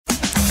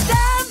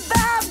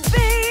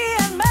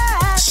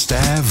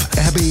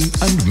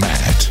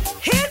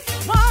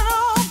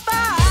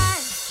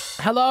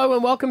Hello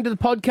and welcome to the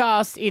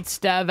podcast. It's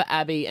Stav,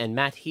 Abby and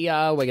Matt here.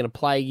 We're going to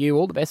play you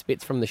all the best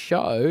bits from the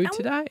show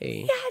today.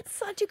 Yeah, it's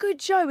such a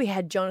good show. We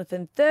had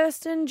Jonathan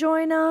Thurston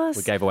join us.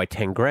 We gave away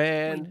 10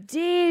 grand. We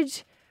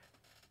did.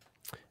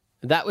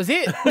 That was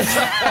it. No,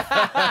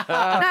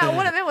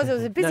 what it meant was it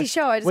was a busy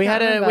show. I just we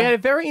can't had remember. a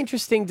very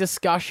interesting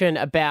discussion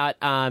about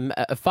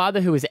a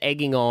father who was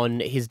egging on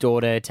his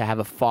daughter to have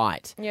a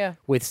fight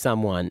with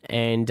someone,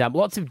 and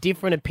lots of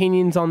different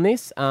opinions on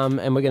this. And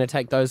we're going to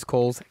take those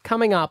calls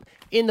coming up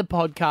in the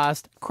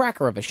podcast.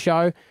 Cracker of a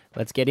show.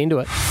 Let's get into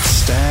it.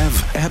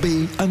 Stav,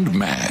 Abby and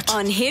Matt.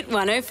 On Hit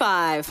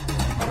 105.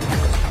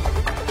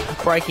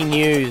 Breaking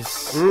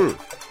news.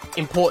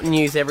 Important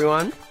news,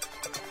 everyone.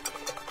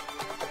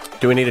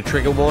 Do we need a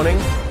trigger warning?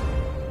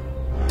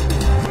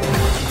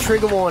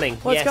 Trigger warning.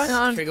 What's going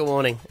on? Trigger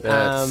warning.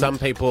 Some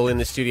people in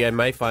the studio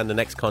may find the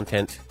next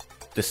content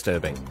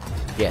disturbing.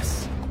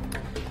 Yes.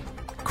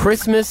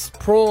 Christmas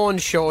prawn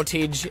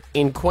shortage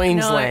in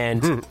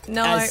Queensland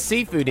No. as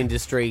seafood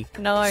industry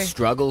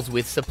struggles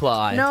with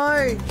supply.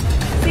 No.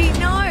 See,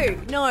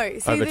 no.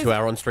 See, Over this- to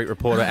our on-street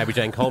reporter, Abby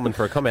Jane Coleman,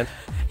 for a comment.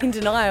 in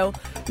denial.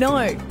 No.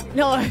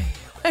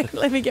 Wait,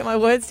 let me get my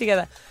words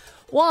together.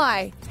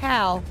 Why?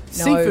 How? No.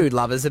 Seafood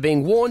lovers are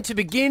being warned to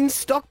begin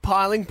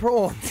stockpiling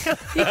prawns. You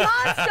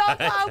can't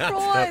stockpile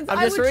prawns.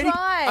 I would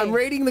try. I'm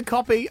reading the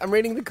copy.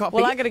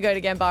 Well, I got to go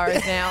to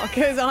Gambaras now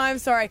because I'm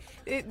sorry.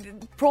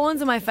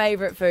 Prawns are my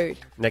favourite food.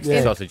 Next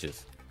to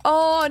sausages.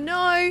 Oh,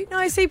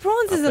 no. See,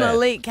 prawns is an there.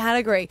 elite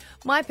category.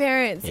 My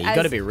parents... You've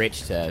got to be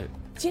rich to...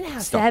 Do you know how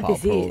sad stockpile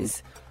this prawns.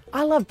 is?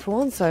 I love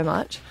prawns so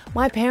much.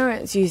 My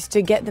parents used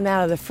to get them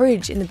out of the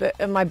fridge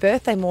on my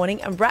birthday morning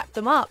and wrap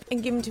them up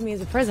and give them to me as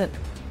a present.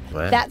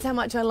 Wow. That's how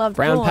much I love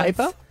Brown prawns.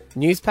 paper?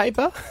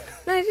 Newspaper?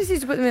 No, I just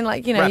used to put them in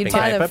you'd Wrapping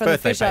buy them paper, from the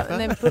birthday fish shop paper.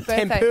 and then put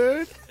birthday.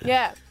 Tempered?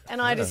 Yeah,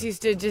 and I just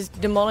used to just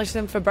demolish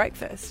them for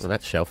breakfast. Well,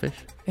 that's shellfish.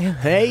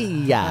 Hey,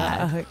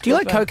 do you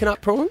like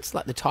coconut prawns?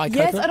 Like the Thai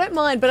Yes, coconut? I don't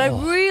mind, but I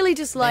really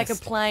just like a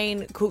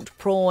plain cooked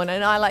prawn,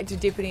 and I like to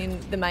dip it in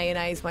the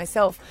mayonnaise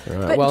myself.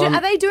 But well,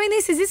 are they doing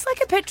this? Is this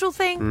like a petrol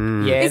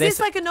thing? Yeah, Is there's- this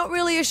like a not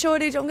really a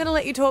shortage? I'm going to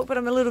let you talk, but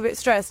I'm a little bit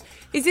stressed.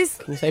 Is this...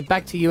 Can you say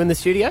back to you in the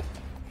studio?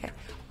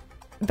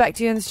 Back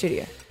to you in the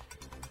studio.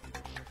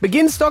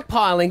 Begin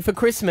stockpiling for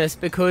Christmas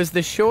because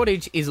the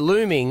shortage is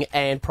looming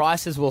and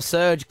prices will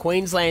surge.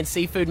 Queensland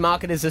Seafood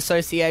Marketers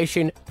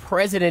Association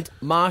President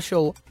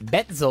Marshall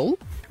Betzel,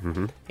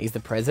 he's the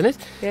president.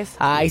 Yes.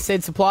 He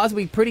said supplies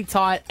will be pretty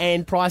tight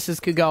and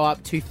prices could go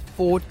up to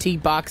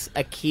 $40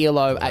 a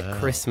kilo at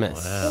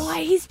Christmas.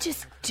 Why, he's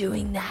just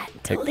doing that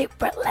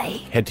deliberately.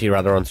 Head to your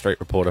other on-street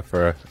reporter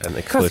for an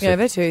exclusive. Crossing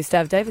over to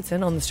Stav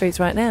Davidson on the streets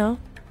right now.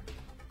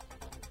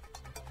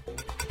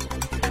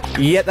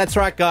 Yeah, that's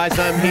right, guys.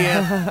 I'm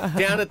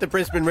here down at the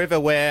Brisbane River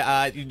where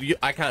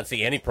I can't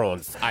see any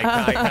prawns.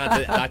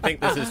 I think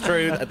this is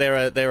true.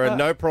 There are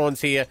no prawns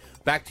here.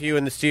 Back to you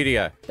in the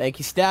studio. Thank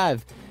you,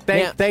 Stav.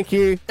 Now, Thank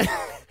you.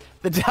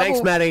 the double,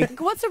 Thanks, Maddie.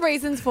 What's the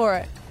reasons for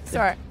it?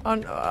 Sorry,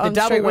 on The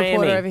double street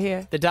reporter whammy over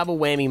here. The double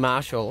whammy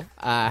Marshall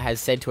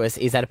has said to us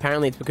is that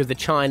apparently it's because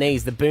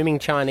the booming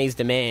Chinese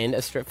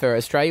demand for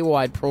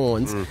Australia-wide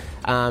prawns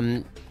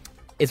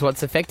is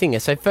what's affecting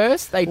us. So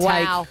first they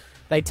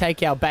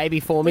take our baby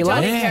formula. Which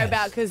I didn't care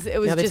about because it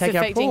was Now they just take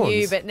our affecting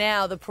you, prawns. but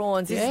now the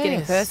prawns, this is getting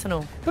Yes.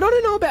 personal. But I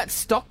don't know about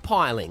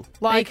stockpiling.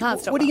 Like, can't what are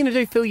you stockpile. going to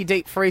do? Fill your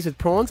deep freeze with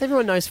prawns?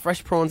 Everyone knows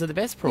fresh prawns are the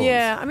best prawns.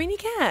 Yeah, I mean, you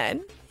can.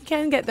 You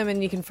can get them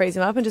and you can freeze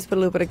them up and just put a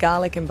little bit of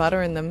garlic and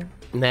butter in them.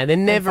 No, they're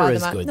never fry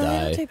as them up. good, No, though.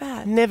 they're not too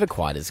bad. Never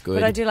quite as good.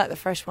 But I do like the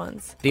fresh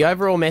ones. The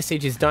overall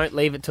message is don't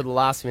leave it to the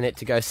last minute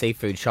to go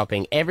seafood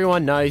shopping.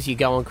 Everyone knows you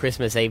go on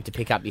Christmas Eve to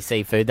pick up your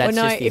seafood. That's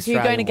Well, no, just the if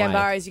you're going to Australian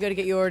way. Gambaras, you got to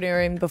get your order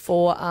in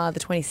before the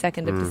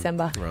 22nd of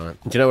December. Right.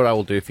 Do you know what I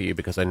will do for you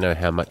because I know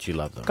how much you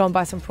love them? Go and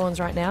buy some prawns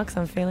right now because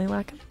I'm feeling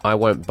like it. I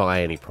won't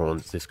buy any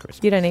prawns this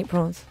Christmas. You don't eat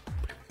prawns.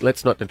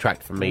 Let's not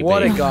detract from me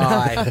What a being...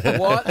 guy.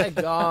 What a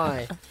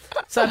guy.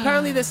 So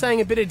apparently they're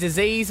saying a bit of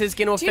disease is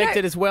going to Do you affect know-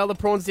 it as well. The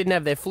prawns didn't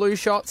have their flu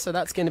shots, so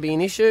that's going to be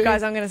an issue.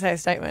 Guys, I'm going to say a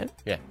statement.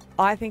 Yeah.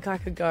 I think I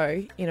could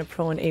go in a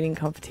prawn eating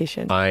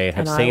competition. I have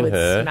and seen I would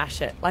her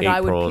smash it. Like eat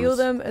I would prawns. peel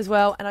them as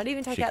well, and I'd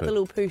even take She out could. the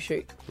little poo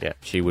shoot. Yeah,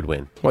 she would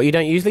win. What, you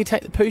don't usually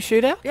take the poo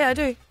shoot out? Yeah, I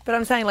do. But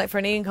I'm saying, like, for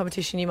an eating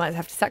competition, you might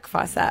have to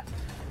sacrifice that.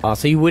 Oh,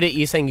 so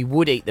you're saying you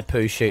would eat the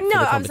poo shoot for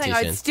No, the I'm competition?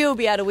 saying I'd still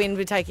be able to win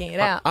with taking it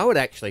out. I would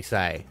actually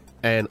say,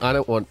 and I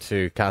don't want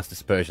to cast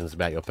aspersions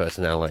about your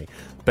personality,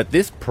 but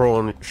this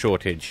prawn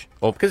shortage,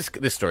 or because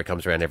this story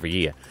comes around every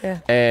year,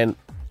 and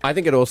I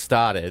think it all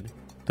started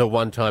the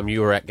one time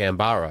you were at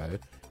Gambaro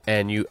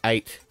and you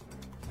ate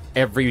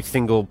every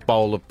single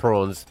bowl of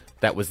prawns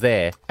that was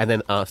there and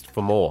then asked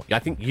for more. I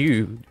think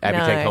you, Abby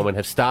No. Jane Coleman,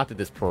 have started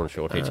this prawn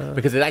shortage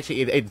because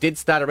it did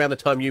start around the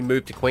time you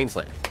moved to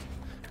Queensland.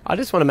 I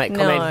just want to make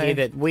comment No. here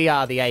that we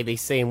are the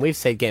ABC and we've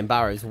said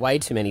Gambaros way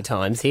too many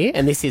times here,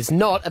 and this is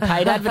not a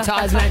paid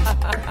advertisement.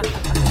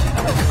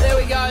 There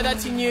we go.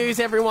 That's your news,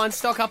 everyone.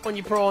 Stock up on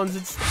your prawns.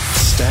 It's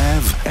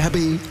Stav,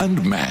 Abby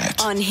and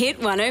Matt. On Hit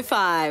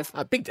 105.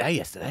 A big day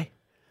yesterday.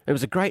 It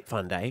was a great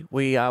fun day.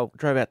 We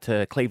drove out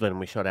to Cleveland and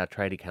we shot our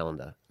tradie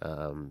calendar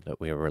that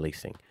we were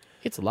releasing.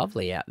 It's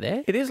lovely out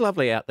there. It is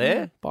lovely out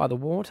there. By the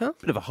water.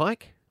 Bit of a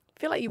hike.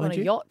 Feel like you want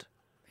a yacht.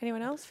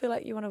 Anyone else feel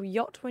like you want a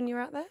yacht when you're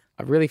out there?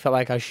 I really felt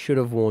like I should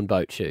have worn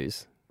boat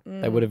shoes.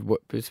 They would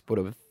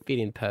have fit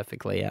in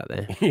perfectly out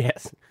there.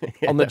 Yes.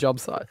 On the job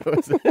site.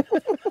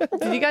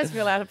 Did you guys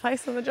feel out of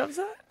place on the job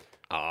site?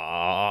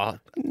 Oh,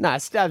 Nah,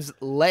 Stav's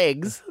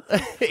legs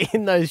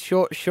in those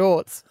short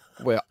shorts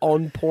were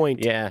on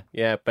point. yeah,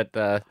 but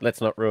let's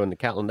not ruin the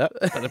calendar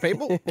for the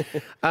people.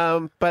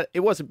 But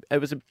it was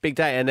a big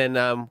day, and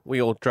then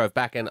we all drove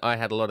back, and I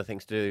had a lot of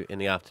things to do in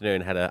the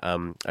afternoon. Had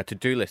a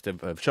to-do list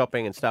of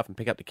shopping and stuff, and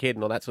pick up the kid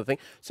and all that sort of thing.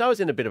 So I was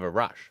in a bit of a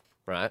rush,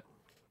 right?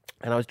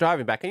 And I was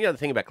driving back, and the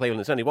thing about Cleveland,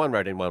 there's only one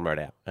road in, one road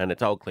out, and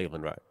it's Old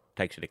Cleveland Road.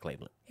 Takes you to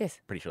Cleveland. Yes.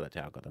 Pretty sure that's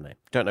how I got the name.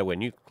 Don't know where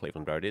New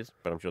Cleveland Road is,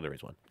 but I'm sure there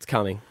is one. It's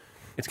coming.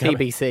 It's coming.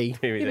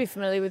 TBC. You'd be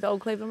familiar with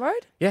Old Cleveland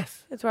Road?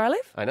 Yes. That's where I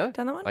live. I know.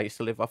 Down that one? I used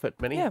to live off it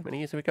many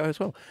years ago as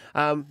well.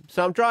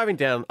 So I'm driving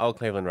down Old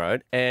Cleveland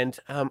Road, and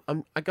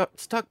I got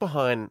stuck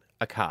behind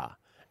a car.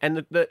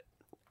 And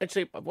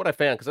actually, what I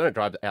found, because I don't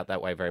drive out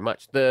that way very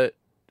much, the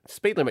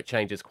speed limit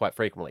changes quite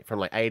frequently, from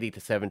like 80 to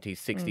 70,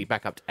 60,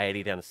 back up to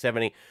 80, down to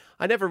 70.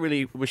 I never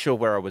really was sure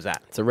where I was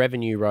at. It's a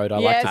revenue road, I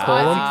like Yes, to call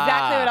that's them.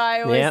 exactly what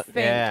I always Yep. think.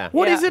 Yeah.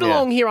 What is it Yeah.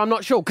 along here? I'm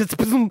not sure. 'Cause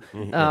 60.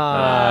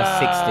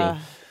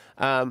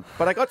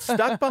 But I got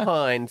stuck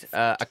behind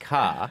a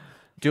car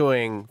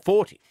doing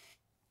 40.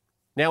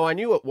 Now, I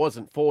knew it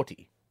wasn't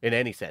 40 in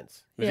any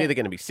sense. It was Yeah. either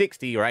going to be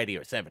 60 or 80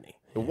 or 70.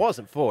 It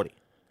wasn't 40.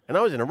 And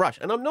I was in a rush.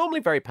 And I'm normally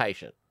very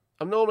patient.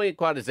 I'm normally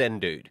quite a zen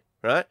dude,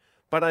 right?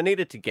 But I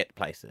needed to get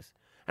places.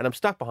 And I'm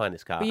stuck behind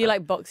this car. Were you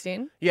like boxed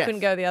in? Yes.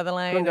 Couldn't go the other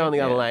lane? Couldn't go on the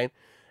other lane.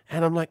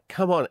 And I'm like,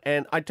 come on.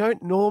 And I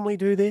don't normally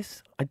do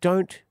this. I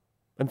don't.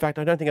 In fact,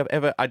 I don't think I've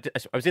ever. I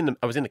was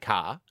in the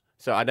car.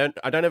 So I don't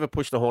ever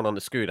push the horn on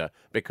the scooter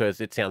because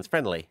it sounds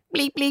friendly.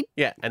 Bleep, bleep.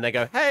 Yeah, and they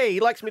go, hey, he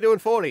likes me doing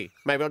 40.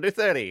 Maybe I'll do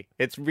 30.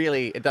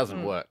 It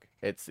doesn't work.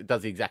 It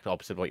does the exact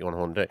opposite of what you want a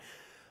horn to do.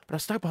 But I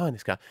was stuck behind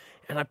this car,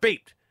 and I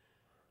beeped,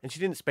 and she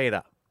didn't speed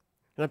up.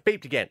 And I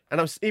beeped again,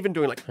 and I was even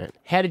doing like,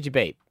 How did you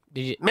beep?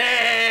 Did you?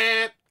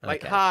 meh,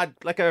 like Okay. hard,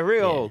 like a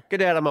real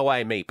get out of my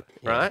way meep,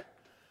 right?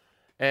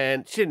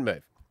 And she didn't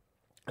move.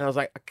 And I was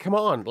like, come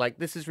on, like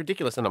this is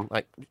ridiculous. And I'm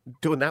like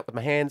doing that with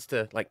my hands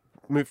to like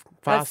move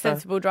That's faster.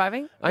 sensible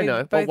driving. I with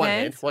know. Both Well,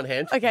 hands. one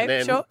hand. Okay,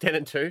 then sure. 10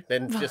 and 2,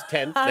 then just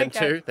 10, then Okay.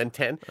 2, then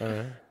 10.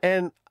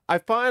 And I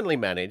finally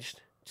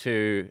managed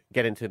to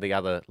get into the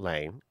other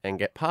lane and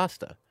get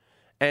past her.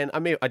 And I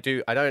mean, I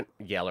don't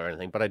yell or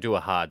anything, but I do a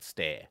hard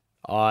stare,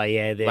 Oh,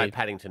 yeah. like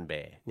Paddington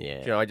Bear.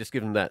 Yeah. You know, I just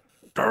give them that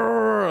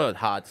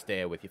hard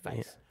stare with your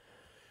face.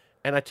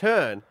 And I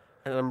turn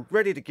and I'm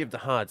ready to give the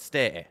hard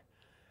stare.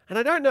 And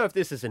I don't know if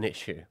this is an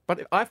issue,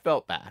 but I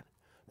felt bad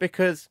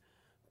because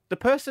the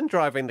person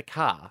driving the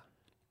car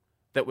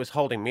that was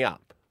holding me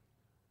up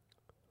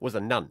was a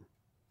nun.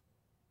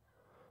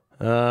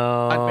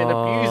 I've been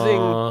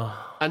abusing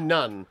a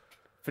nun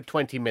for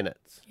 20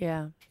 minutes.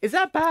 Yeah. Is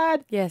that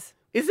bad? Yes.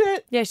 Is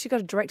it? Yeah, she got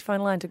a direct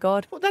phone line to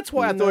God. Well, that's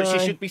why I thought she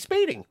should be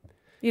speeding.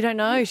 You don't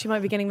know. She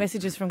might be getting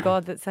messages from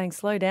God that's saying,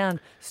 slow down.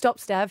 Stop,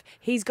 Stav.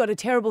 He's got a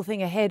terrible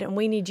thing ahead and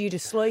we need you to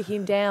slow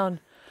him down.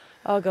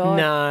 Oh, God.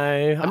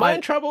 No. Am I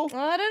in trouble?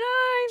 I don't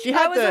know. She I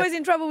had was always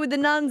in trouble with the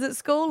nuns at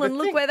school and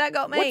look where that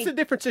got me. What's the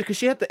difference? Because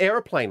she had the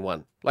aeroplane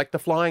one, like the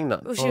flying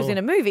nun. Well, she was in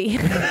a movie.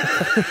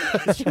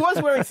 She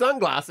was wearing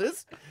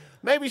sunglasses.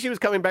 Maybe she was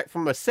coming back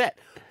from a set.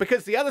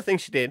 Because the other thing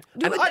she did,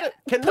 and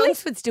can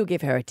Police would still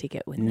give her a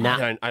ticket, wouldn't they?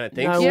 Nah. I don't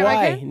think No so. You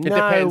way. reckon? It No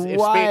depends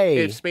way.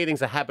 if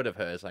speeding's a habit of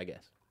hers, I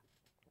guess.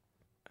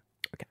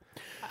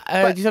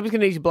 I'm just going to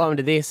need you to blow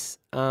into this.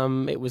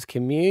 It was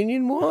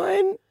communion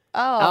wine.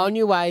 Oh. On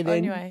your way then.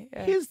 Anyway,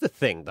 yeah. Here's the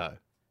thing, though.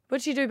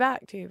 What'd she do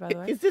back to you, by the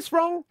way? Is this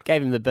wrong?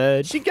 Gave him the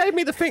bird. She gave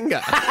me the finger.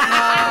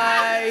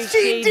 No,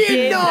 She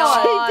did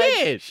not.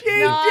 She did. She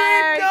did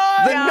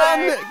not. The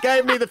nun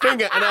gave me the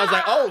finger, and I was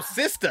like, "Oh,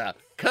 sister,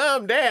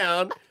 calm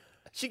down."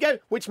 She gave,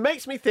 which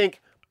makes me think: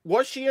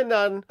 was she a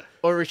nun,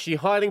 or is she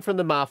hiding from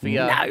the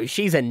mafia? No,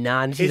 she's a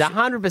nun. She's Is-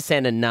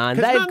 100% a nun.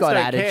 'Cause They've nuns got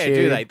don't attitude. care,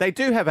 do they? They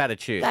do have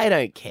attitude. They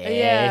don't care.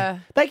 Yeah.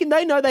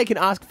 They know they can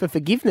ask for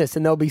forgiveness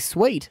and they'll be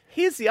sweet.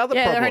 Here's the other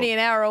Yeah, problem. they're only an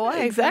hour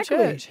away Exactly.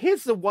 from church.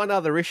 Here's the one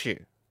other issue.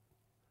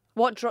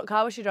 What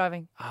car was she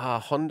driving?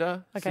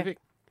 Honda Okay. Civic.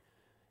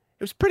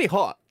 It was pretty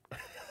hot.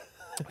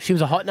 She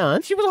was a hot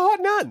nun. She was a hot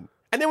nun.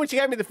 And then when she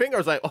gave me the finger, I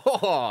was like,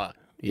 "Oh,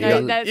 Yeah.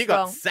 No, that's you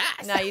got wrong.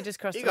 sass. No, you just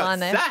crossed You the got line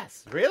there.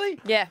 sass. Really?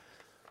 Yeah.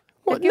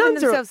 What, They've given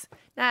nuns are- themselves...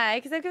 No,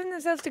 because they've given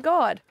themselves to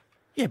God.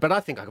 Yeah, but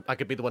I think I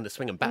could be the one to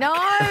swing them back. No!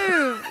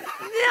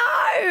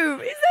 No!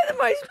 Is that the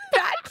most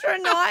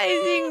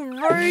patronising,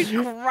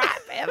 rude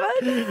crap ever?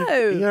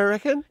 No. You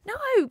reckon?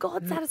 No,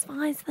 God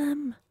satisfies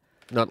them.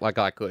 Not like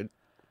I could.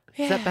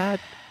 Is that bad?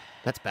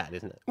 That's bad,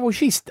 isn't it? Well,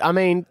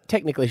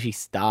 technically she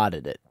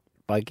started it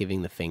by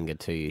giving the finger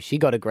to you. She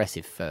got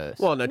aggressive first.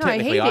 Well, no, No,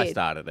 technically he I did.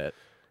 started it.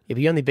 Yeah,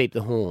 but you only beeped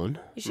the horn.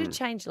 You should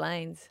change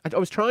lanes. I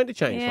was trying to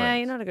change Yeah, lanes.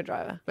 you're not a good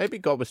driver. Maybe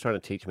God was trying to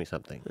teach me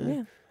something.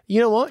 Yeah. You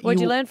know what?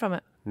 What'd you learn from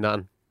it?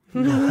 None.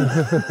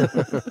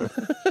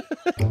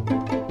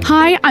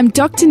 Hi, I'm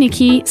Dr.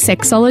 Nikki,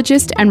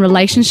 sexologist and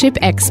relationship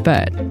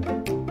expert.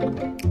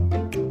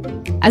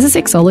 As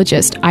a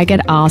sexologist, I get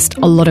asked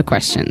a lot of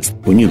questions.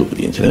 When you look at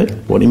the internet,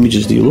 what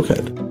images do you look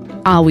at?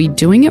 Are we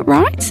doing it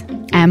right?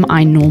 Am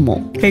I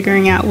normal?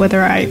 Figuring out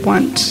whether I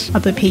want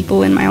other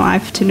people in my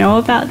life to know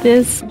about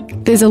this.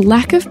 There's a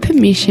lack of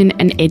permission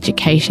and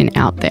education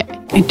out there.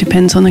 It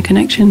depends on the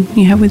connection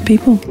you have with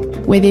people.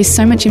 Where there's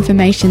so much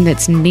information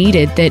that's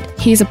needed that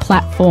here's a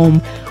platform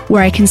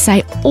where I can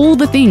say all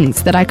the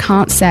things that I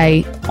can't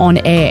say on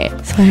air.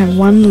 So I have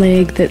one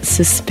leg that's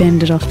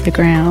suspended off the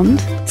ground.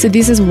 So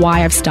this is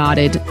why I've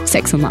started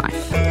Sex and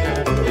Life.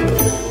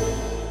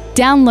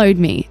 Download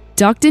me,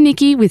 Dr.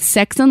 Nikki with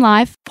Sex and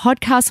Life,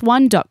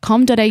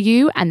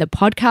 podcast1.com.au and the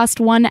Podcast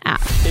One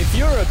app. If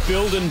you're a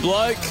building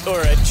bloke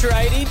or a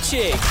tradie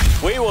chick,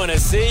 we want to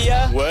see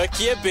ya work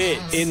your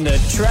bits in the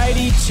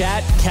Tradie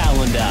Chat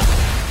calendar.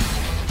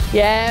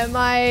 Yeah,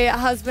 my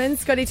husband,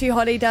 Scotty Too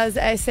Hottie, does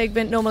a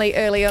segment normally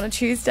early on a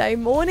Tuesday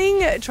morning,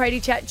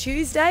 Tradie Chat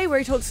Tuesday, where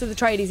he talks to the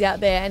tradies out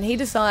there, and he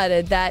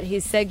decided that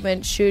his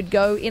segment should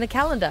go in a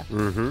calendar.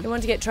 We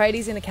wanted to get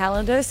tradies in a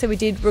calendar, so we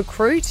did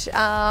recruit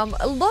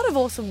a lot of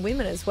awesome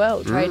women as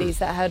well, tradies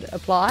that had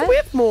applied. Do we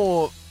have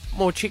more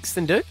chicks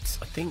than dudes?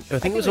 I think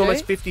it was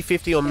almost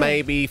 50-50 or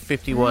maybe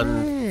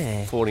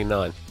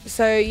 51-49.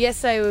 So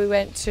yesterday we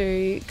went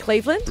to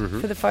Cleveland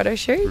for the photo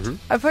shoot.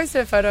 I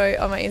posted a photo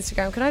on my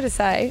Instagram. Can I just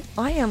say,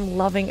 I am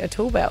loving a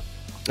tool belt.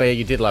 Oh, yeah,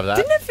 you did love that.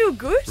 Didn't it feel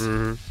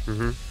good?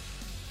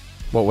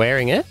 What,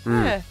 wearing it?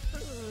 Yeah.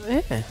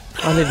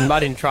 I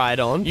didn't try it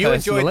on. You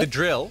personally. enjoyed the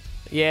drill.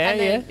 Yeah,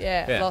 And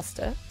then, lost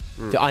it.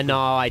 I know,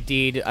 I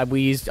did. I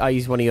used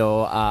one of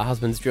your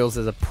husband's drills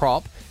as a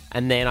prop,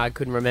 and then I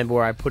couldn't remember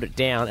where I put it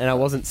down, and I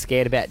wasn't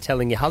scared about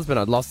telling your husband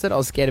I'd lost it. I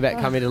was scared about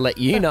coming to let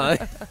you know.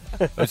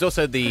 It was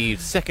also the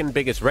second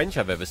biggest wrench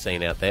I've ever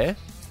seen out there.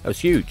 It was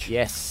huge.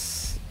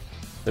 Yes.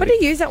 What do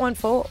you use that one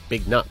for?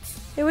 Big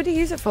nuts. Yeah, what do you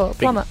use it for?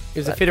 Plumber. It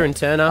was a fitter and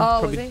turner. Oh,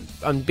 probably was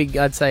he? on big,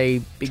 I'd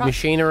say big Truck.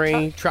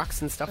 machinery,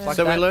 trucks and stuff like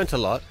So that. we learnt a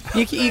lot.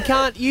 You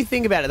can't. You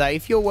think about it though.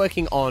 If you're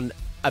working on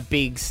a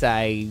big,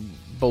 say,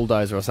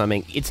 bulldozer or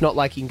something, it's not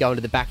like you can go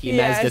into the back of your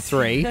Mazda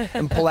 3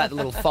 and pull out the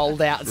little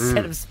fold-out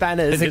set of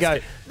spanners and go,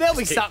 there'll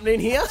be something in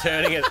here.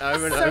 Turning it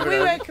over and So over we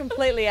and over. were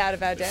completely out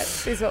of our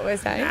depth, is what we're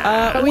saying.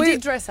 But we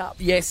did dress up.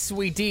 Yes,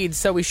 we did.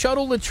 So we shot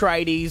all the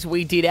tradies.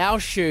 We did our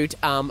shoot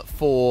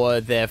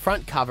for the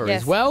front cover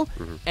Yes. as well.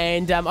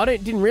 And I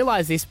didn't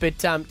realise this, but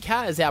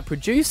Kaz, our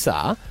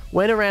producer,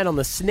 went around on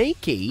the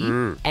sneaky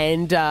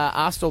and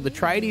asked all the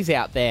tradies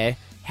out there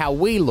how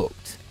we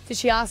looked. Did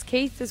she ask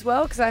Keith as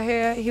well? Because I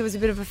heard he was a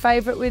bit of a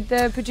favourite with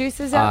the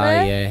producers out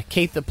there. Yeah.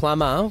 Keith the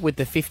plumber with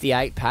the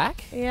 58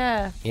 pack.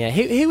 Yeah. Yeah,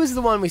 he was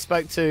the one we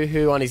spoke to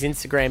who on his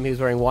Instagram he was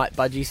wearing white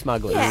budgie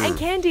smugglers. Yeah, and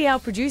Candy, our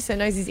producer,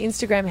 knows his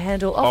Instagram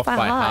handle off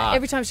by heart.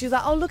 Every time she's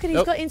like, oh, look at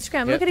he's got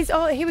Instagram. Look at his,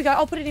 oh, here we go.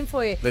 I'll put it in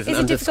for you. There's These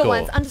an are difficult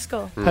underscore.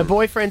 ones. Underscore. Her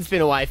boyfriend's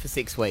been away for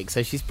 6 weeks,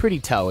 so she's pretty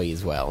toey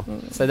as well.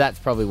 So that's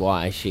probably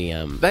why she...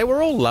 They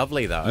were all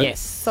lovely, though. Yes.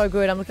 So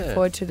good. I'm looking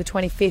forward to the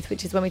 25th,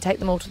 which is when we take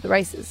them all to the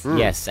races.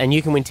 Yes, and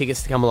you can win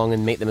tickets to come along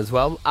and meet them as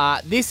well.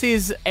 This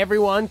is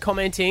everyone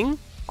commenting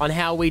on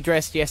how we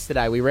dressed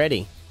yesterday. We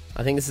ready?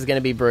 I think this is going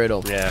to be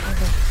brutal. Yeah.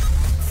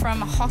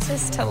 From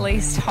hottest to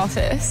least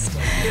hottest,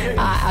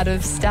 out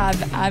of Stav,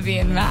 Abby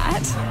and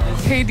Matt,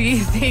 who do you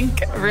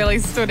think really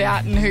stood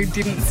out and who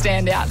didn't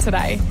stand out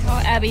today?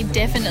 Oh, Abby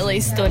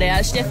definitely stood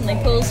out. She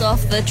definitely pulls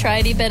off the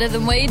tradie better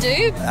than we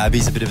do.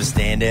 Abby's a bit of a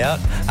standout.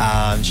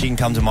 She can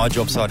come to my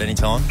job site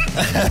anytime.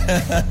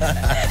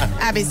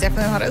 Abby's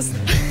definitely hottest.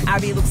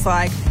 Abby looks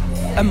like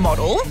a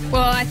model.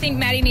 Well, I think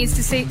Maddie needs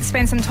to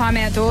spend some time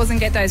outdoors and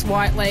get those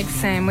white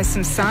legs with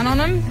some sun on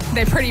them.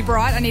 They're pretty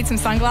bright. I need some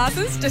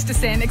sunglasses just to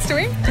stand next to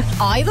him.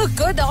 Oh, he looked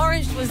good. The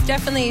orange was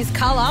definitely his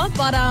colour,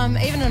 but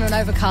even on an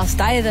overcast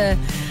day,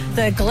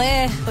 the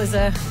glare was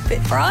a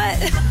bit bright.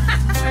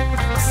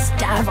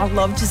 Stav, I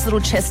loved his little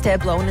chest hair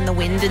blowing in the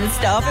wind and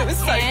stuff. It was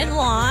so Tan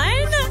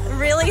line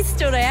really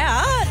stood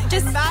out.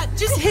 just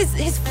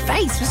his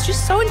face was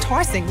just so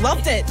enticing.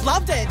 Loved it.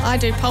 I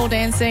do pole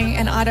dancing,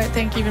 and I don't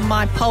think even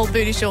my pole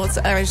booty shorts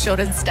are as short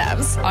as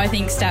Stav's. I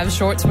think Stav's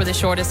shorts were the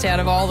shortest out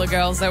of all the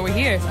girls that were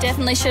here.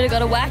 Definitely should have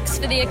got a wax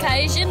for the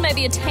occasion.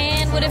 Maybe a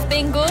tan would have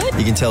been good.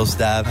 You can tell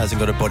Stav hasn't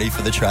got a body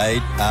for the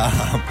trade.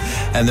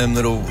 And them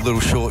little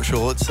short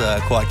shorts are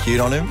quite cute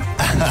on him.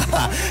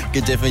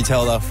 Could definitely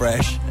tell they're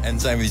fresh, and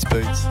same with his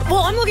boots. Well,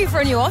 I'm looking for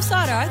a new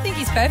offsider. I think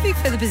he's perfect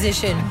for the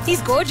position.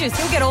 He's gorgeous.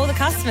 He'll get all the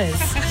customers.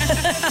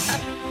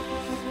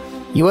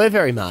 You were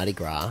very Mardi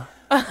Gras.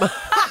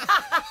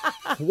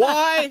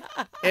 Why,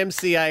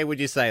 MCA, would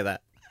you say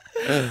that?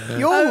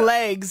 Your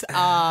legs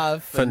are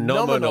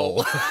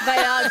phenomenal. They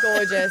are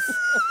gorgeous.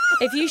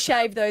 If you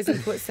shave those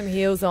and put some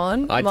heels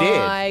on, I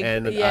did,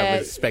 and it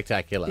was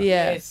spectacular.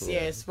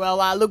 Yes.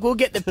 Well, look, we'll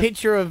get the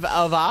picture of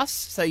us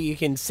so you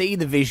can see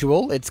the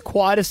visual. It's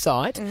quite a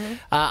sight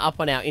up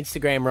on our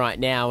Instagram right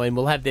now, and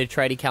we'll have the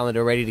tradie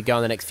calendar ready to go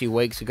in the next few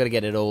weeks. We've got to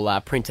get it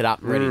all printed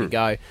up and ready to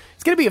go.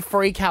 It's going to be a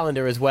free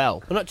calendar as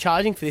well. We're not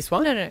charging for this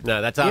one.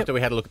 No, that's after we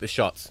had a look at the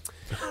shots.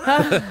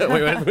 We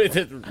went with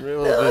it.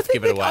 Let's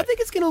give it away. I think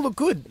it's going to look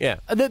good. Yeah.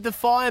 The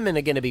firemen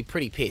are going to be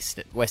pretty pissed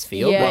at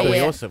Westfield. Yeah,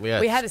 well,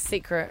 we had a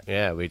secret.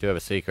 Yeah, we do have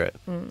a secret.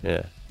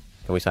 Yeah.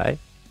 Can we say?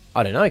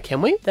 I don't know.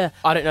 Can we?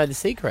 I don't know the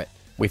secret.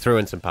 We threw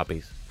in some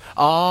puppies.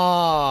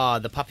 Oh,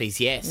 the puppies,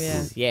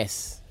 yes.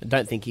 Yes. I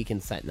don't think you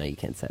can say... No, you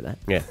can't say that.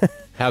 Yeah.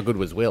 How good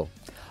was Will?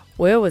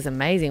 Will was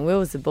amazing. Will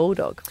was the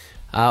bulldog.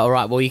 All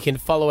right, well, you can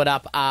follow it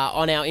up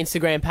on our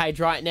Instagram page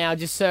right now.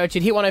 Just search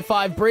it, Hit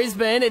 105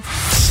 Brisbane. It's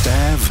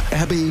Stav,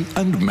 Abby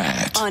and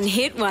Matt. On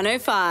Hit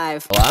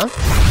 105. Hello?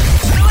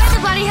 Hello,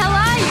 everybody. How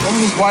are you? I'm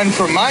just waiting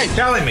for a mate.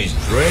 Tell him his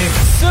dream.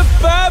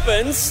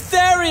 Suburban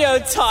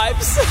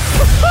stereotypes.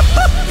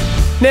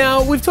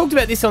 Now, we've talked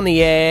about this on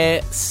the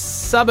air.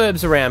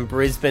 Suburbs around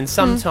Brisbane,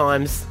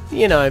 sometimes,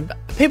 you know,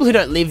 people who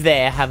don't live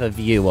there have a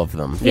view of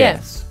them.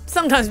 Yes.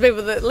 Sometimes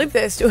people that live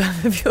there still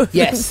have a view of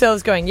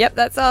themselves going, yep,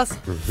 that's us.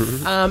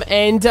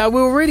 And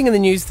we were reading in the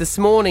news this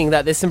morning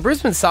that there's some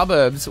Brisbane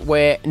suburbs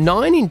where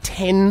 9 in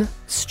 10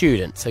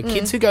 students, so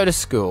kids who go to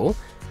school,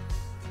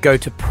 go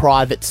to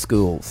private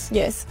schools.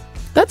 Yes.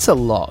 That's a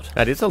lot.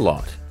 That is a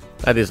lot.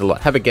 That is a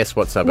lot. Have a guess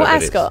what suburb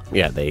it is. Ascot.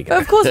 Yeah, there you go.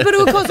 Of course, but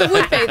of course it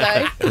would be,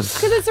 though,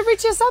 because it's a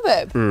richer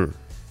suburb.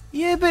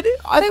 Yeah, but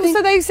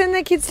So they send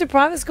their kids to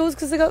private schools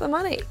because they got the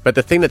money. But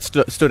the thing that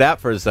stood out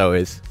for us, though,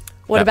 is...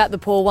 What about the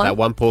poor one? That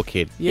one poor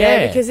kid.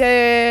 Yeah, because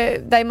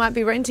they might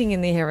be renting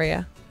in the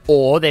area.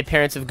 Or their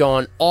parents have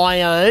gone,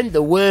 I own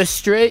the worst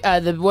street,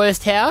 the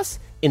worst house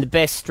in the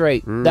best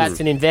street. That's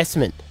an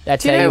investment.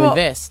 That's how you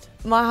invest.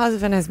 My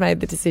husband has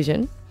made the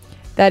decision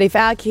that if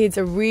our kids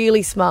are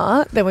really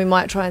smart, then we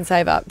might try and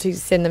save up to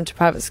send them to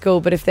private school.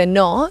 But if they're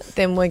not,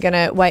 then we're going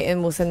to wait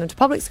and we'll send them to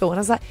public school. And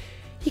I was like,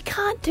 you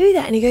can't do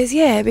that. And he goes,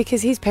 yeah,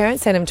 because his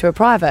parents sent him to a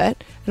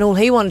private and all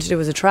he wanted to do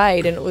was a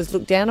trade and it was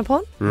looked down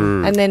upon.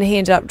 And then he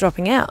ended up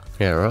dropping out.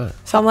 Yeah, right.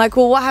 So I'm like,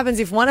 well, what happens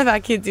if one of our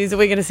kids is, are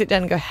we going to sit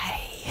down and go,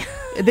 hey?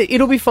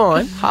 It'll be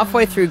fine.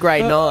 Halfway through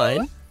grade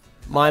 9,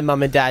 my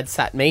mum and dad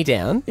sat me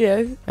down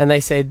and they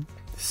said,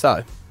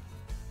 so,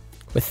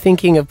 we're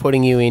thinking of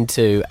putting you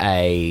into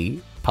a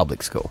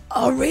public school.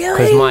 Oh, really?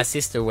 Because my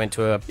sister went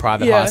to a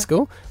private high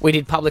school. We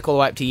did public all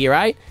the way up to year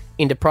 8.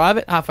 Into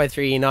private, halfway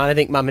through year 9, I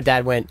think mum and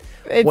dad went,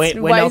 we're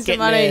not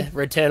getting a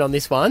return on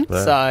this one.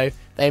 Wow. So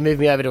they moved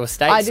me over to a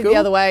state school. I did the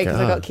other way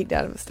because I got kicked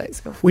out of a state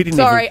school.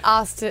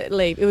 Asked to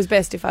leave. It was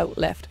best if I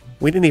left.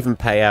 We didn't even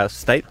pay our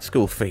state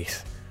school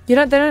fees. They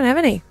don't have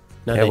any.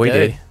 No, we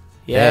do.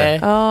 Yeah.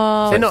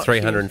 Oh. They're not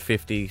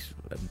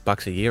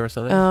 $350 a year or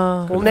something.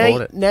 Oh.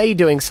 Well, now you're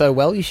doing so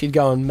well, you should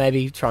go and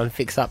maybe try and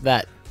fix up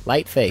that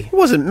late fee. It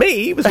wasn't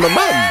me, it was my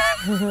mum.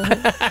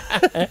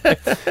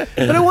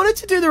 But I wanted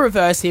to do the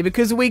reverse here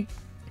because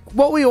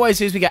what we always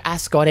do is we go,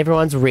 Ascot,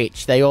 everyone's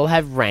rich. They all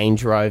have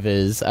Range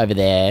Rovers over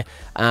there.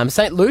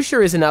 St. Lucia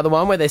is another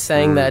one where they're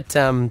saying that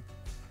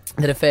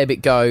that a fair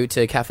bit go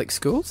to Catholic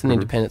schools and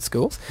independent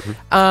schools.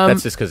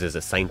 That's just because there's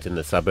a saint in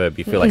the suburb.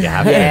 You feel like you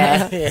have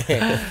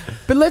yeah.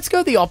 But let's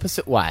go the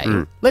opposite way.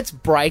 Let's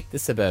break the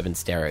suburban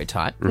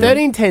stereotype.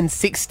 13, 10,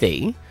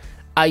 60,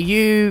 are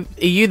you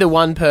the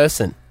one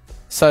person?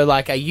 So,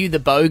 like, are you the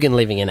bogan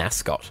living in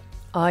Ascot?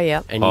 Oh,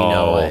 yeah. And you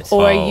know it.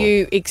 Or are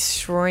you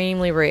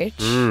extremely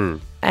rich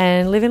and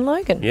live in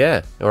Logan?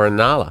 Yeah, or in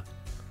Nala.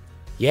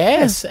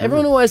 Yes,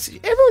 everyone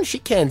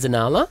shit cans in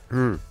Nala.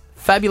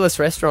 Fabulous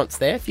restaurants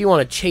there. If you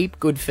want a cheap,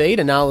 good feed,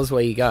 Nala's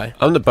where you go.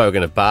 I'm the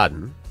bogan of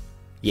Barden.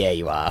 Yeah,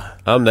 you are.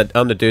 I'm the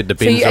dude. The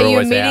bins are always out. Are you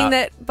admitting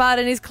that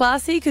Barden is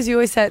classy? Because you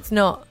always say it's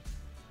not.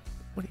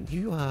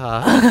 You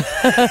are.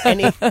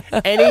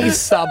 any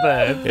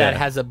suburb that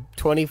has a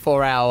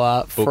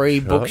 24-hour free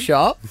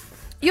bookshop.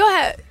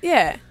 Yeah.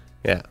 Yeah.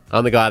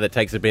 I'm the guy that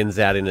takes the bins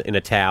out in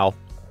a towel,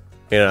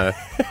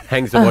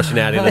 hangs the washing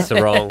out in a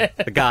sarong.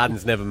 The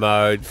garden's never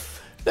mowed.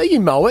 No,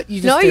 you mow it.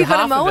 You just do you've got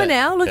half a mower of it.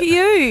 now. Look at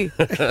you.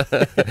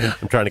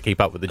 I'm trying to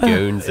keep up with the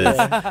dunes.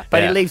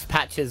 But he leaves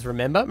patches,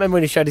 remember? Remember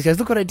when he showed, he goes,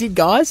 look what I did,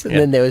 guys? And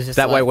then there was just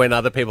that way when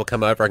other people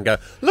come over and go,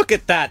 look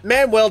at that,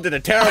 Manuel did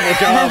a terrible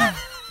job.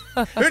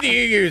 Who do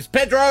you use?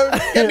 Pedro?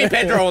 Get me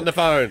Pedro on the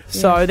phone.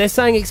 So they're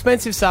saying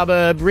expensive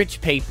suburb,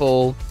 rich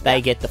people,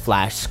 they get the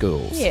flash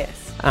schools. Yes.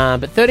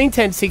 But 13,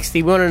 10,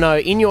 60, we want to know,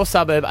 in your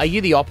suburb, are you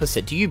the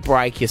opposite? Do you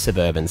break your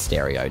suburban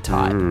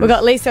stereotype? We've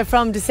got Lisa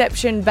from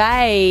Deception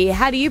Bay.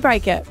 How do you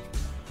break it?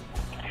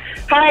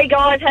 Hey,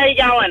 guys. How you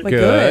going? We're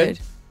good.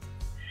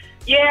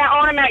 Yeah,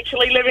 I'm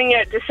actually living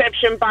at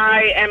Deception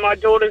Bay and my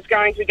daughter's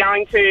going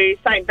to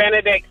St.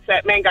 Benedict's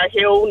at Mango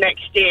Hill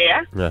next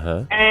year.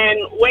 And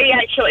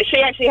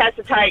she actually has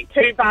to take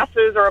 2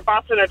 buses or a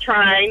bus and a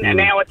train, an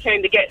hour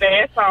 10 to get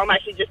there, so I'm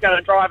actually just going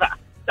to drive it.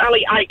 It's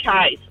only 8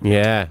 Ks.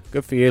 Yeah,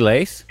 good for you,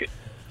 Lise.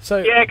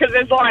 Yeah, because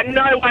there's like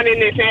no one in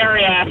this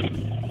area.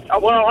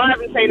 Well, I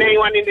haven't seen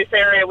anyone in this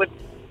area with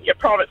your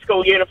private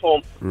school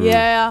uniform.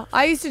 Yeah,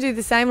 I used to do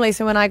the same,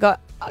 Lisa, when I got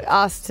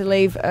asked to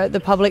leave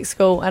the public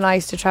school, and I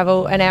used to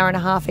travel an hour and a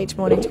half each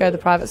morning to go to the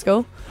private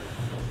school.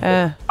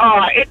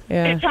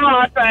 It's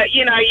hard, but,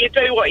 you know, you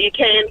do what you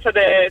can for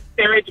their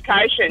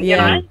education, you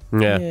know?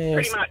 Yeah.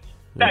 Pretty much.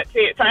 That's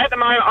it. So at the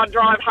moment, I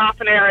drive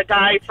half an hour a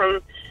day from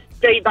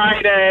D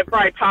Bay to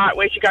Bray Park,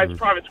 where she goes to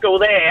private school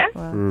there.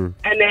 And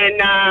then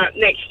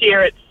next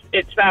year,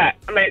 it's that.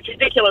 I mean, it's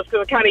ridiculous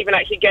because I can't even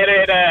actually get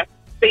her to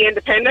be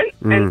independent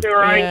and do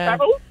her own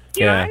travel.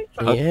 You know?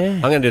 So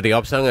I'm going to do the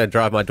opposite. I'm going to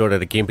drive my daughter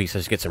to Gympie so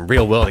she gets some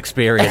real world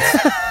experience.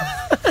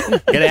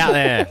 Get out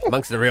there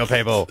amongst the real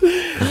people.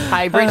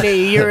 Hey,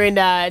 Brittany, you're in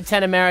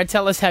Tanamera.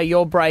 Tell us how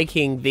you're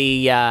breaking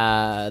the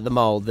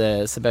mould,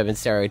 the suburban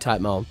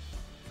stereotype mould.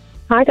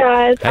 Hi,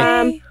 guys.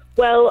 Hey.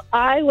 Well,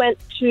 I went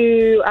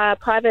to a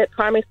private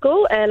primary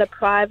school and a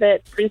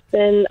private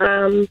Brisbane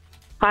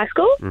high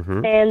school,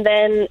 and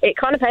then it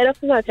kind of paid off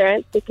for my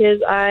parents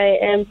because I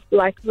am,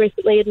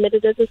 recently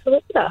admitted as a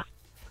solicitor.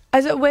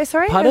 Where,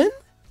 sorry? Pardon?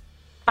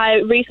 I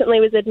recently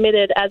was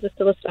admitted as a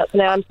solicitor, so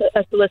now I'm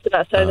a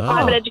solicitor. So the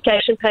private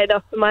education paid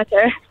off for my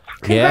parents.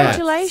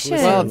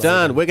 Congratulations. Well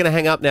done. We're going to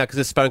hang up now because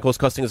this phone call's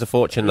costing us a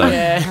fortune, though.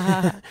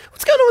 Yeah.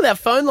 What's going on with our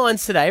phone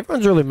lines today?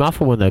 Everyone's really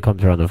muffled when they come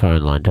through on the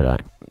phone line today.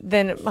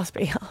 Then it must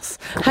be us.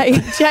 Hey,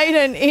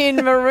 Jaden in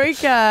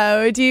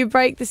Maruka, do you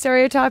break the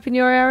stereotype in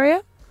your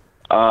area?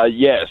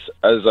 Yes.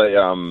 As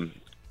a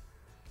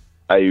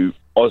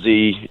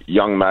Aussie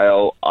young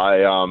male,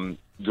 I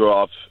grew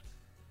up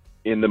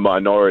in the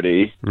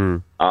minority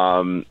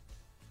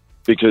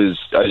because,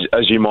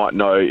 as you might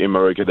know, in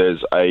Maruka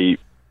there's a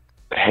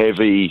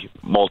heavy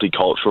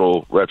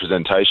multicultural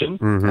representation.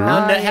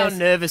 How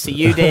nervous are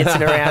you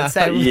dancing around?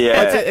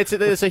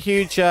 There's a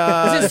huge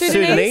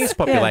Sudanese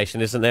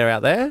population, isn't there,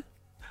 out there?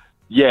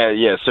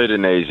 Yeah,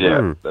 Sudanese,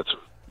 That's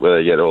where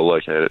they get all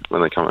located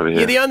when they come over here.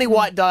 You're the only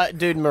white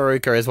dude in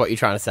Maruka, is what you're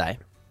trying to say.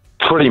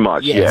 Pretty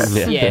much, yes.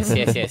 yeah.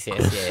 Yes.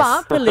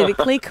 But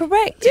politically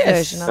correct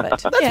version of it.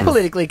 That's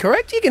politically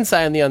correct. You can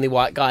say I'm the only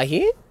white guy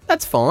here.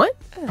 That's fine.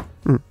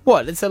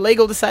 What? It's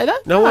illegal to say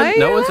that? No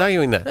one's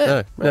arguing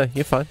that. No,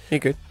 you're fine. You're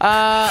good.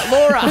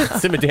 Laura.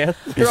 Simmer down.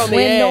 You're on the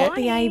We're air. not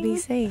the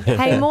ABC.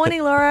 Hey,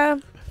 morning,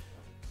 Laura.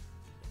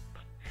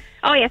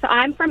 Oh, yes,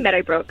 I'm from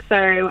Meadowbrook,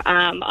 so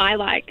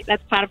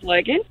that's part of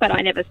Logan, but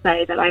I never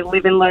say that I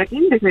live in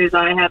Logan because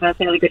I have a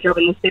fairly good job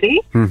in the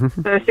city.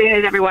 So as soon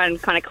as everyone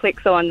kind of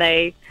clicks on,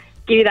 they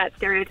give you that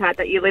stereotype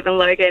that you live in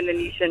Logan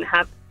and you shouldn't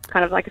have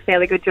kind of like a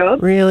fairly good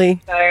job.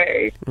 Really?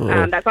 So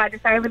that's why I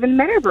just say I live in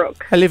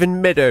Meadowbrook. I live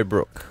in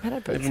Meadowbrook.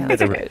 Meadowbrook sounds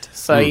good.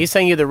 So you're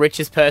saying you're the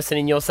richest person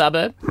in your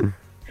suburb? Oh,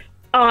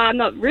 I'm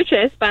not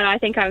richest, but I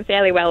think I'm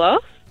fairly well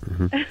off.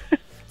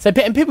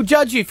 And people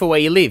judge you for where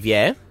you live,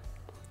 yeah?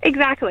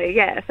 Exactly,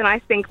 yes. And I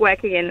think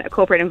working in a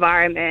corporate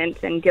environment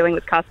and dealing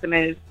with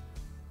customers,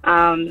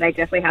 they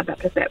definitely have that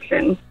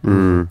perception.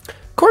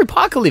 Corey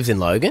Parker lives in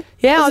Logan.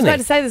 Yeah, I was about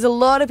to say there's a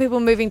lot of people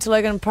moving to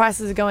Logan and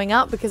prices are going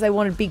up because they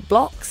wanted big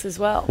blocks as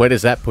well. Where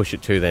does that push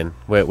it to then?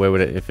 Where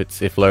would it,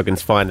 if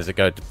Logan's fine, does it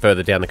go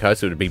further down the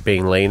coast? Would it be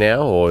Beenleigh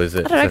now, or is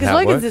it? I don't know, because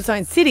Logan's its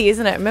own city,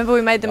 isn't it? Remember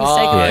we made the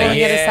mistake of calling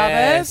it a suburb?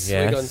 Yes. We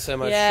got in so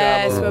much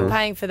Yes, trouble. we're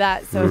paying for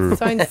that, so it's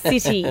its own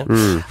city.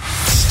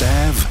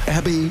 Stav,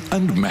 Abby,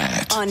 and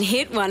Matt. On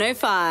Hit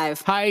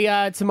 105.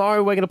 Hey,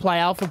 tomorrow we're going to play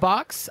Alpha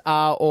Bucks,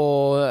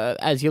 or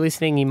as you're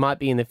listening, you might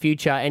be in the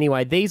future.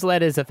 Anyway, these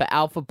letters are for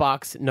Alpha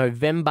Bucks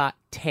November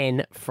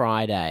 10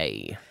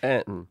 Friday.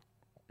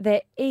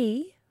 They're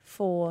E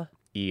for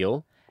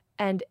Eel.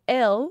 and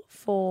L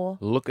for...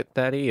 Look at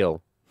that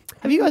eel.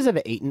 Have you guys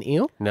ever eaten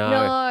eel? No.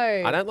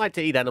 I don't like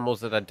to eat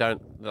animals that I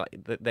don't like.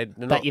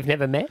 That you've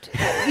never met?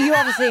 You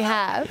obviously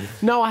have.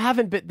 No, I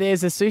haven't, but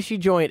there's a sushi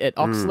joint at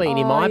Oxley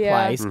near my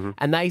place,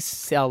 and they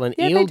sell an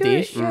eel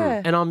dish,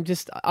 and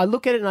I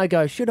look at it and I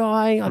go, should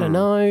I? I don't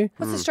know.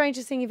 What's the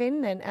strangest thing you've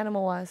eaten then,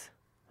 animal-wise?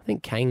 I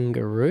think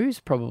kangaroos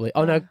probably.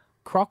 Oh, no,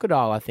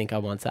 crocodile I think I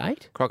once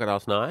ate.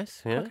 Crocodile's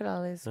nice, yeah.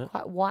 Crocodile is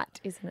quite white,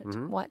 isn't it?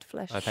 White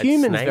flesh.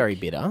 Human's very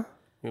bitter.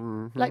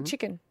 Like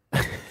chicken.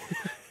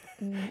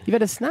 You've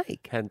had a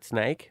snake? Had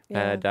snake.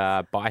 Yeah.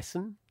 Had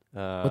bison.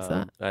 What's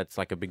that? It's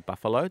like a big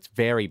buffalo. It's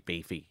very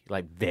beefy,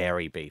 like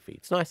very beefy.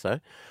 It's nice though.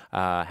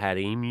 Had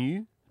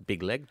emu,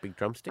 big leg, big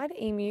drumstick. I had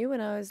emu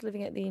when I was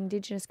living at the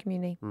Indigenous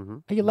community.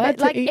 Are you allowed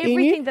to eat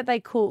everything emu? that they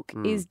cook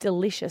is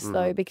delicious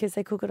though because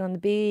they cook it on the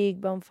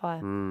big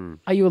bonfire.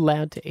 Are you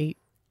allowed to eat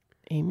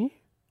emu?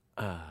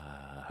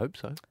 Hope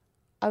so.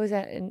 I was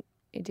at an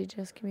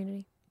Indigenous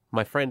community.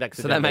 My friend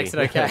accidentally... So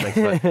that makes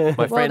it okay.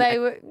 my friend,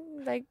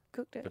 they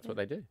cooked it. That's what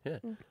they do, yeah.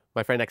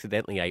 My friend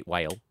accidentally ate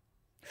whale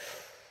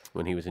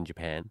when he was in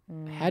Japan.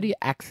 How do you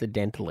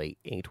accidentally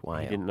eat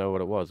whale? He didn't know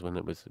what it was when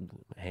it was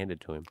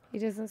handed to him. He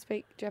doesn't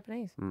speak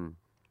Japanese.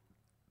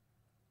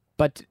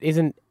 But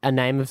isn't a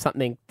name of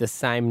something the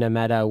same no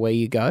matter where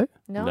you go?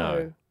 No.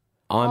 No.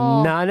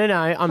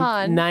 No.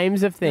 I'm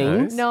names of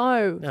things.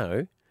 No.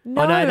 No.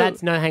 No. Oh,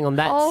 no, hang on.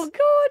 That's. Oh,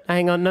 God.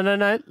 Hang on. No.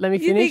 Let me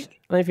finish.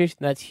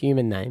 That's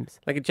human names.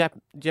 Like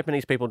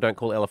Japanese people don't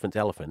call elephants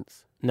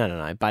elephants.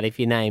 No. But if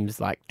your name's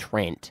like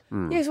Trent.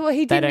 Yes, well,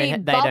 he didn't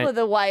eat Bubba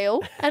the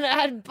whale, and it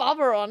had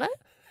Bubba on it.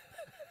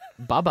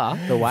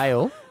 Bubba the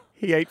whale?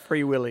 He ate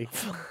Free Willy.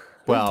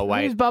 Well,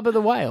 wait. Who's Bubba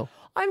the whale?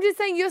 I'm just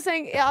saying, you're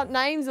saying our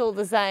names all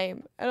the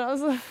same. And I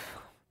was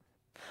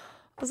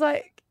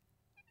like...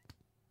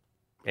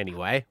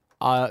 Anyway.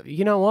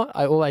 You know what?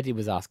 All I did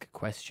was ask a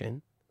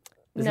question.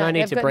 There's no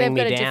need to bring me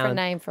down. They've got a different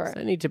name for it.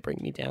 There's no need to bring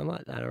me down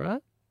like that, all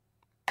right?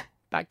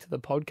 Back to the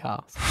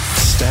podcast.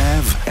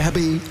 Stav,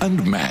 Abby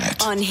and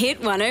Matt. On Hit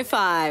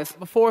 105.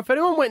 Before, if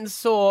anyone went and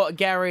saw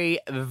Gary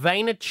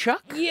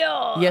Vaynerchuk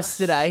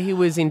yesterday, he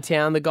was in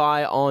town, the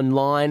guy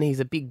online.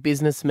 He's a big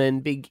businessman,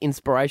 big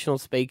inspirational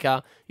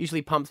speaker,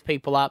 usually pumps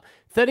people up.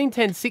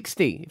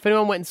 131060. If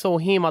anyone went and saw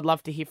him, I'd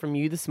love to hear from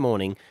you this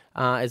morning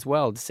as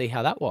well to see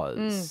how that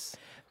was.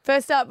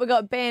 First up, we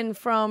got Ben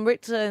from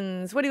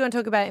Richlands. What do you want to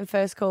talk about in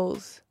first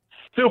calls?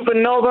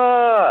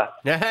 Supernova!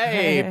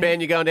 Hey,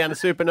 Ben, you going down to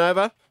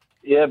Supernova?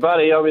 Yeah,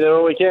 buddy, I'll be there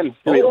all weekend.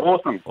 It'll be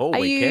awesome.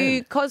 Are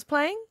you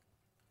cosplaying?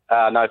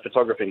 No,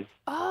 photographing.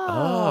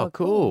 Oh,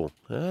 cool.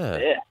 Yeah,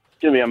 it's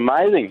going to be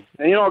amazing.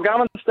 And you're not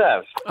going to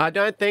Stav? I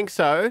don't think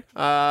so.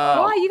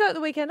 Why? You got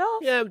the weekend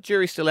off? Yeah,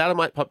 jury's still out. I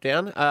might pop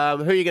down.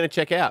 Who are you going to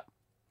check out?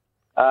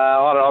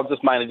 I don't know, I'm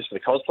just mainly just for the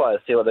cosplayers,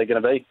 see what they're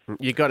going to be.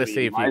 You got to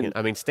see if you can.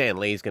 I mean, Stan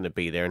Lee's going to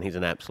be there, and he's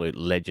an absolute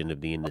legend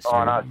of the industry.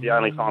 Oh, no, it's the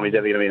only time he's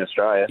ever going to be in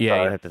Australia. Yeah,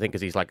 so. you have to think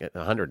because he's like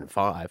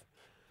 105.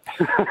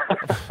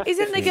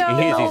 Isn't the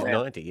girl... He's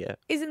 90, yeah.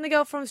 Isn't the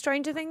girl from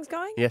Stranger Things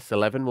going? Yes,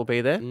 11 will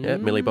be there. Yeah,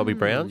 Millie Bobby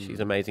Brown.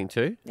 She's amazing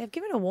too. They've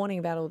given a warning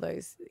about all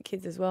those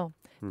kids as well.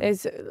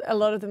 There's a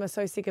lot of them are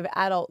so sick of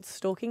adults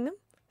stalking them,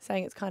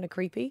 saying it's kind of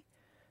creepy.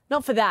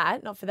 Not for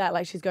that,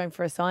 like she's going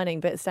for a signing,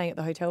 but staying at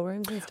the hotel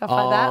rooms and stuff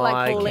like that,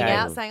 like calling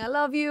out, saying I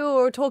love you,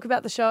 or talk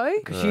about the show.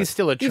 Because she's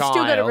still a child. You've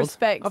still got to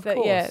respect of that,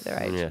 course.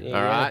 their age. Yeah.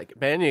 All right,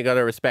 Ben, you got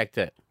to respect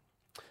it.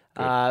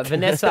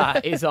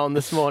 Vanessa is on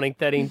this morning,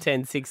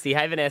 131060.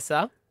 Hey,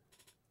 Vanessa.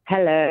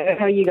 Hello,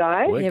 how are you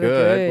guys? We're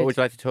good. What would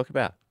you like to talk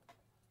about?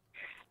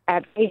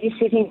 Abby, you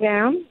sitting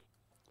down?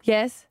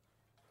 Yes.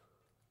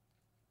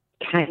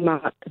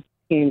 Kmart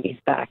is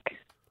back.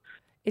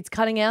 It's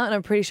cutting out, and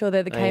I'm pretty sure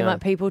they're the Kmart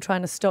people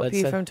trying to stop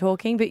you from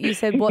talking. But you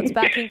said what's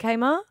back in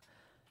Kmart?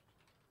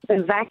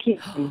 The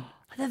vacuum.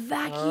 The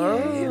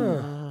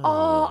vacuum.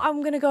 Oh,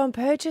 I'm going to go and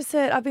purchase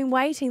it. I've been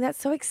waiting. That's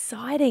so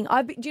exciting.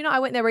 Do you know, I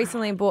went there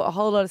recently and bought a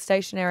whole lot of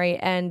stationery,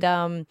 and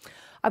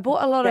I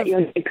bought a lot of...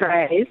 Your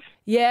craze?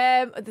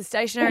 Yeah, the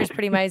stationery is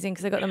pretty amazing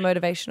because I got the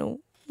motivational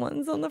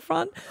ones on the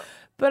front.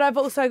 But I've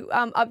also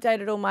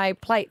updated all my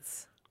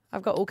plates.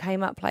 I've got all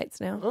Kmart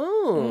plates now.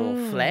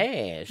 Oh,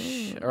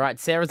 flash. All right,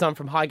 Sarah's on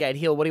from Highgate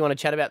Hill. What do you want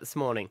to chat about this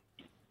morning?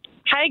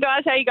 Hey,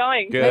 guys. How you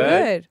going?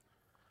 Good.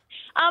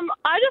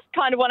 I just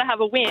kind of want to have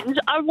a whinge.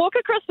 I walk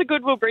across the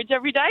Goodwill Bridge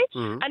every day,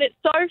 and it's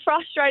so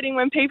frustrating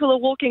when people are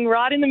walking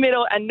right in the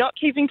middle and not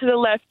keeping to the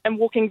left and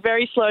walking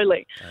very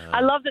slowly.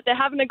 I love that they're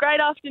having a great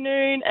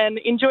afternoon and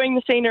enjoying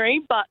the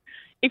scenery, but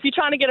if you're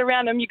trying to get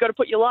around them, you've got to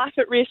put your life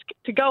at risk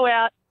to go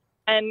out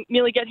and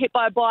nearly get hit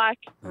by a bike.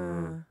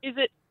 Is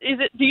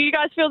it? Do you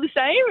guys feel the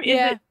same?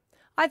 Yeah.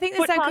 I think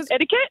the same because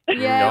etiquette.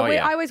 Yeah,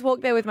 I always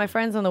walk there with my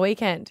friends on the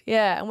weekend.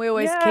 Yeah, and we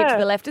always keep to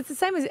the left. It's the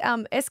same as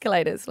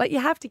escalators. Like you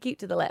have to keep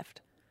to the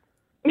left.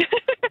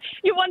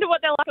 You wonder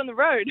what they're like on the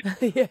road.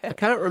 I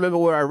can't remember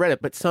where I read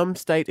it, but some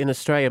state in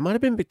Australia, it might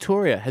have been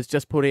Victoria, has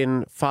just put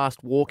in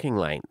fast walking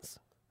lanes.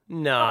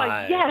 No.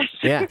 Oh, yes.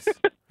 Yes.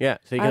 Yeah.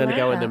 So you're going to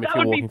go in them if that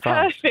you're would walking be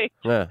fast. perfect.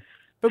 Yeah.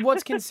 But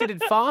what's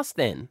considered fast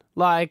then?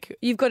 Like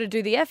you've got to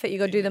do the effort. You've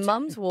got to do the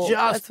mum's walk.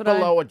 Just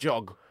below a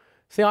jog.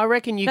 See, I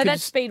reckon you could...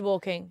 that's speed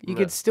walking. You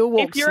could still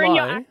walk if you're slow. in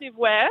your active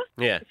wear.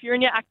 Yeah. If you're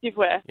in your active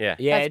wear. Yeah.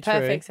 Yeah, that's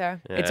perfect,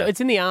 Sarah. Yeah. It's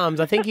in the arms.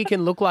 I think you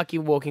can look like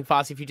you're walking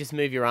fast if you just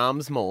move your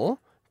arms more.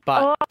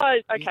 But,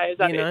 okay, is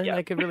that it? Yeah.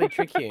 They could really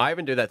trick you. I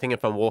even do that thing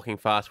if I'm walking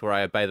fast where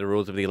I obey the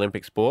rules of the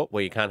Olympic sport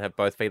where you can't have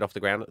both feet off the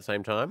ground at the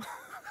same time.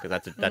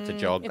 Because that's a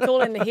jog. It's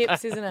all in the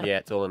hips, isn't it? Yeah,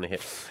 it's all in the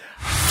hips.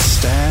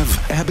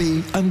 Stav,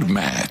 Abby and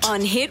Matt.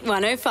 On Hit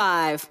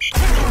 105.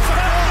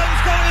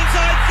 Hamilton's gone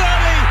inside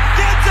 30.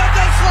 Gets up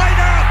to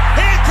Slater.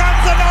 Here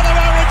comes another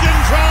Origin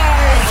try.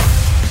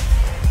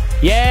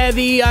 Yeah,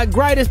 the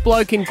greatest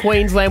bloke in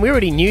Queensland. We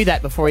already knew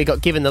that before he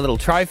got given the little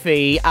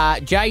trophy.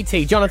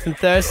 JT, Jonathan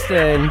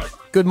Thurston.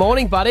 Good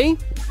morning, buddy.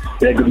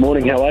 Yeah, good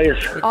morning. How are you?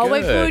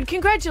 We're good.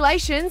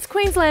 Congratulations,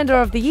 Queenslander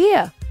of the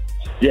Year.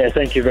 Yeah,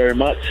 thank you very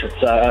much.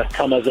 It's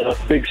come as a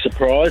big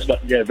surprise,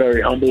 but yeah,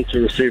 very humble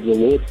to receive the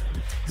award.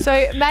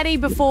 So, Maddie,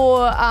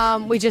 before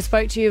we just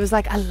spoke to you, was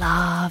like, I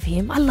love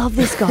him. I love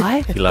this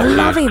guy. You love I him.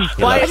 love him.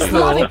 You I love just him.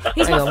 love him.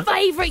 He's Hang my on.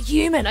 favourite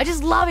human. I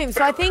just love him.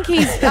 So I think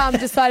he's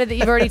decided that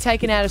you've already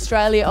taken out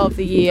Australia of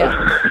the year.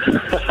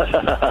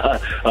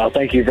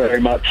 Thank you very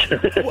much.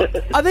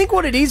 I think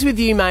what it is with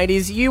you, mate,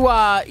 is you're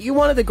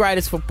one of the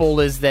greatest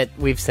footballers that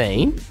we've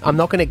seen. I'm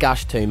not going to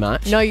gush too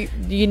much. No,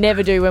 you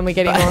never do when we're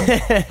getting on.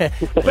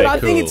 But I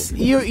think it's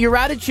your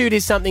attitude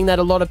is something that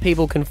a lot of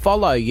people can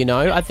follow, you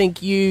know. I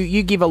think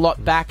you give a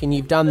lot back, and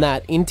you've done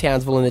that in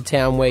Townsville, in the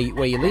town where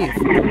you live.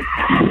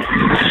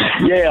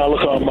 Yeah,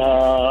 look, I'm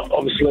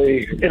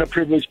obviously in a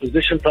privileged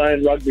position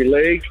playing rugby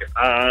league.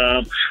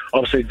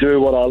 Obviously do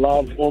what I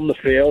love on the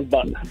field,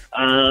 but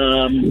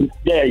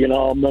yeah, you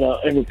know, I'm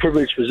in a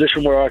privileged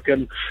position where I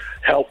can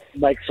help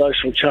make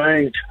social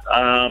change.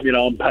 You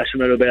know, I'm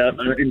passionate about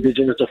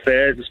Indigenous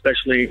affairs,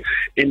 especially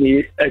in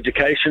the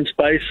education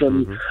space,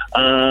 and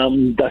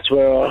that's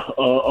where I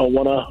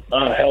want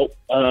to help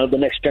the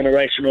next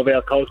generation of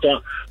our culture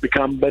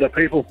become better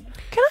people.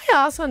 Can I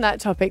ask on that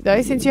topic,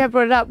 though, since you have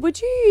brought it up,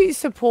 would you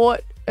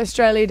support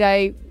Australia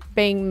Day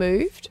being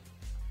moved?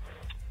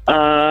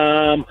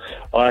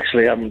 I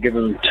actually haven't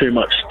given too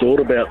much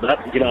thought about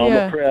that. You know,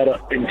 I'm a proud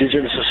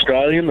Indigenous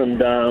Australian, and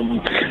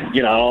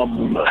you know,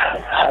 I'm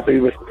happy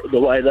with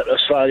the way that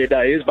Australia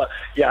Day is. But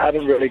yeah, I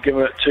haven't really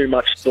given it too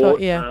much thought,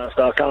 so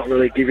I can't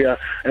really give you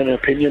an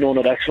opinion on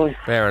it. Actually,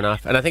 fair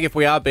enough. And I think if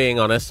we are being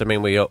honest, I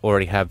mean, we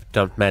already have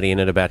dumped Matty in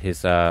it about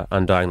his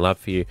undying love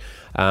for you.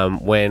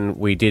 When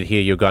we did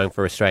hear you're going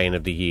for Australian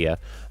of the Year,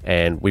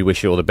 and we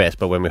wish you all the best.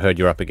 But when we heard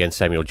you're up against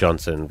Samuel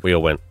Johnson, we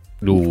all went,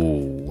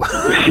 ooh. I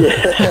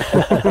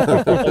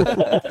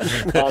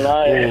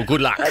know. Ooh, good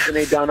luck. Hasn't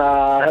he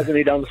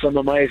done some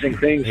amazing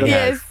things? And,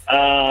 yes.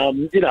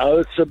 You know,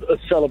 it's a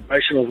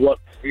celebration of what,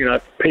 you know,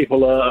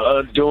 people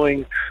are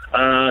doing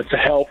to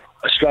help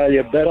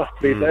Australia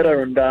be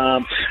better, and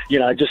you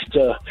know, just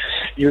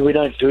we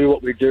don't do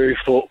what we do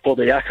for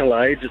the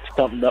accolades. It's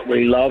something that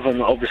we love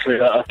and obviously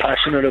are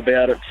passionate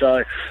about it.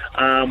 So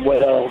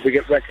whether we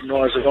get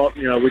recognised or not,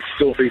 you know, we'd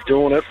still be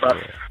doing it. But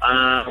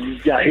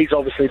yeah, he's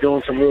obviously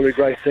doing some really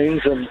great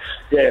things, and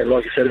yeah,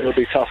 like I said, it'll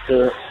be tough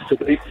to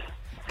beat.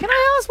 Can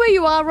I ask where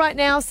you are right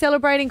now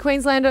celebrating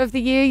Queenslander of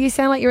the Year? You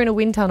sound like you're in a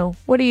wind tunnel.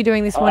 What are you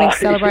doing this morning to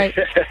celebrate?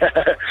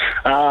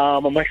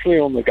 I'm actually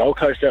on the Gold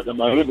Coast at the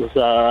moment with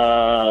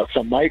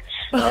some mates.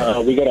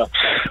 We got a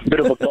bit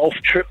of a golf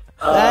trip.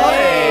 We're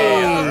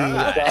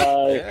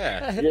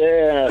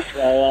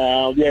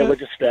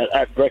just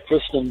at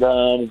breakfast and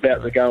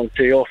about to go and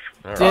tee off.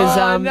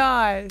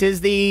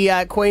 Does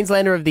the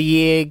Queenslander of the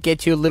Year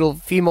get you a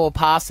few more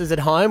passes at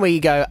home where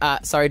you go,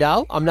 sorry,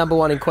 Dale, I'm number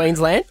one in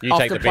Queensland. You off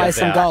take to the play bins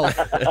some out.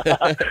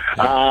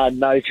 golf?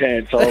 No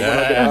chance. When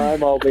I get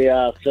home, I'll be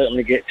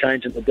certainly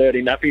changing the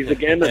dirty nappies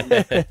again and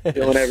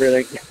doing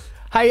everything.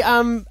 Hey,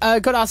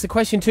 got to ask a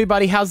question too,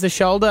 buddy. How's the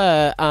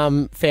shoulder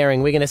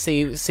faring? We're going to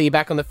see you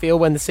back on the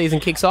field when the season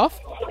kicks off?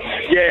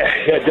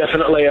 Yeah,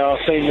 definitely.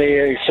 I've seen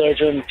the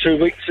surgeon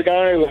 2 weeks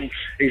ago, and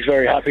he's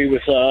very happy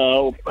with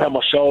how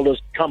my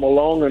shoulders come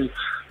along, and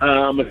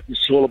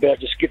it's all about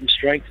just getting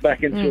strength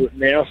back into it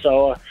now.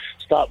 So I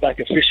start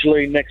back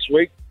officially next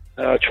week,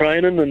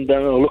 training, and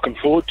looking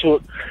forward to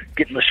it,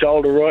 getting the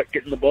shoulder right,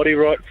 getting the body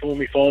right for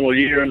my final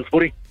year in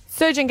footy.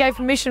 Surgeon gave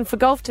permission for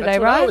golf today, That's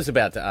what right? I was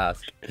about to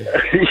ask.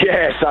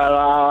 Yeah, so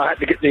I had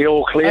to get the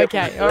all clear.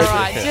 Okay, all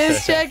right,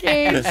 just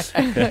checking.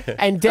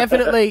 And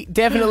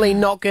definitely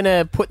not going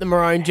to put the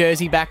maroon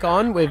jersey back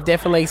on. We've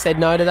definitely said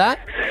no to that.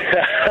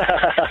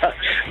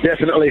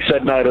 Definitely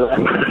said no to that.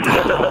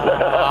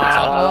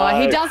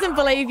 He doesn't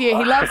believe you.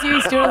 He loves you.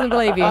 He still doesn't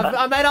believe you.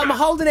 Mate, I'm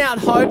holding out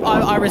hope.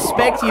 I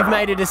respect you've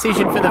made a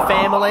decision for the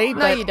family.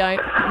 No, you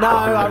don't. No,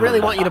 I really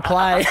want you to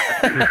play.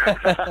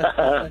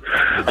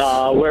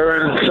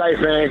 We're in safe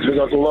hands. We've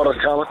got a lot of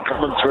talent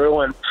coming through,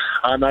 and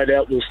no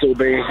doubt we'll still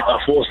be a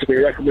force to be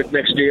reckoned with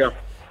next year.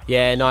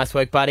 Yeah, nice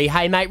work, buddy.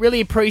 Hey, mate,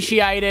 really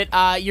appreciate it.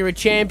 You're a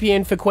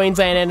champion for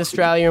Queensland and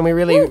Australia, and we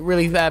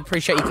really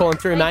appreciate you calling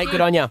through, mate.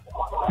 Good on you.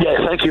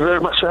 Yeah, thank you very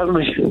much for having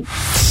me.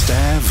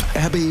 Stav,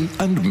 Abby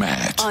and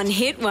Matt. On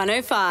Hit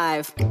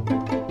 105.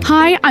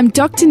 Hi, I'm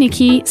Dr.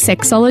 Nikki,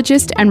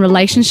 sexologist and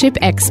relationship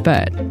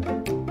expert.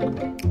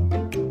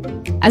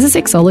 As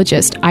a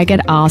sexologist, I get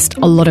asked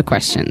a lot of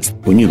questions.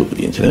 When you look at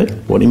the internet,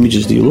 what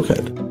images do you look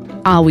at?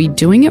 Are we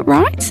doing it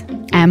right?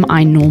 Am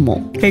I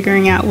normal?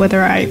 Figuring out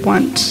whether I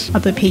want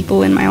other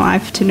people in my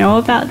life to know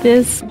about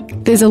this.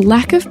 There's a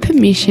lack of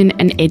permission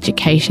and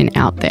education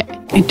out there.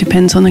 It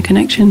depends on the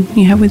connection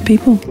you have with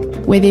people.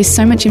 Where there's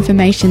so much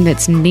information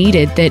that's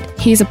needed that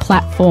here's a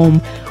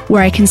platform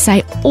where I can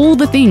say all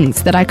the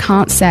things that I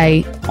can't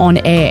say on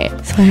air.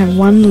 So I have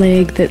one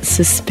leg that's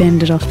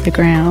suspended off the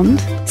ground.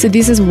 So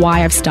this is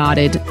why I've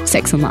started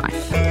Sex and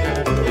Life.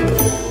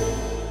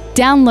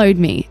 Download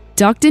me,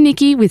 Dr.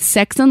 Nikki with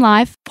Sex and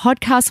Life,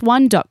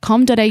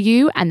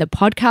 podcast1.com.au and the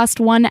Podcast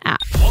One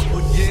app.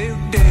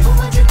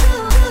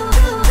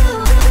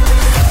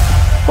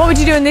 What would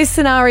you do in this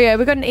scenario?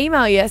 We got an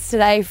email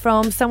yesterday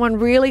from someone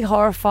really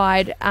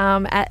horrified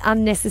at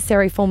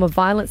unnecessary form of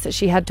violence that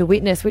she had to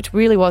witness, which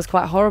really was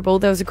quite horrible.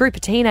 There was a group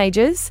of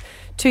teenagers,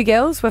 2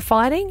 girls were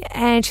fighting,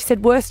 and she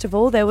said worst of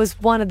all, there was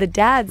one of the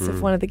dads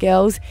of one of the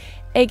girls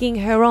egging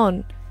her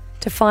on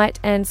to fight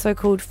and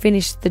so-called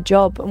finish the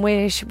job. And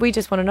we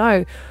just want to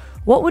know,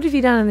 what would have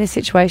you done in this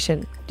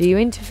situation? Do you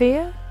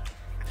interfere?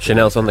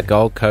 Chanel's on the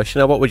Gold Coast.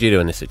 Chanel, what would you do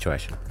in this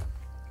situation?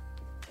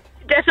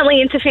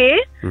 Definitely interfere.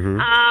 Mm-hmm.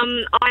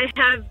 I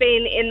have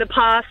been in the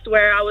past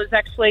where I was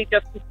actually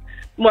just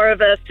more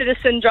of a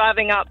citizen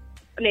driving up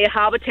near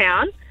Harbour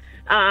Town,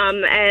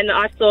 and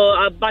I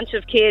saw a bunch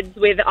of kids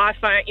with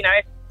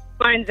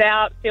phones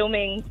out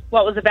filming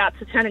what was about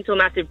to turn into a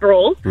massive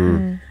brawl.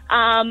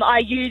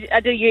 I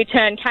did a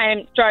U-turn,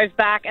 drove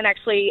back and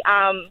actually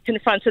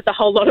confronted the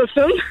whole lot of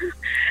them.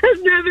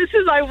 As nervous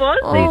as I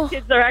was, these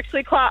kids are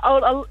actually quite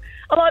old,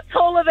 a lot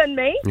taller than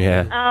me.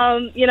 Yeah.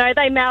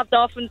 They mouthed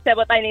off and said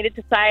what they needed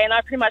to say, and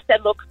I pretty much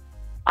said, look,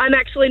 I'm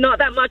actually not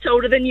that much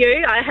older than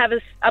you. I have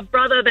a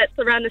brother that's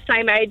around the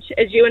same age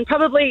as you and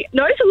probably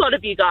knows a lot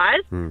of you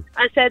guys.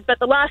 I said, but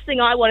the last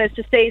thing I want is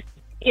to see,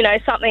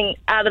 something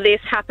out of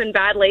this happen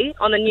badly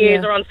on the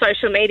news or on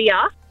social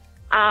media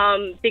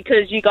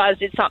because you guys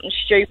did something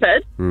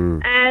stupid.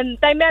 And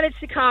they managed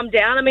to calm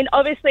down. I mean,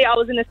 obviously I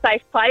was in a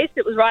safe place.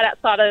 It was right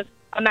outside of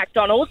a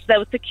McDonald's. There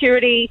was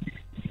security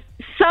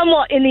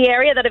somewhat in the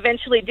area that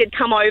eventually did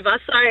come over.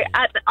 So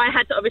I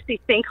had to obviously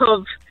think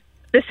of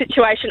the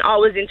situation I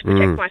was in to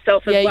protect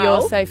myself as well. Yeah,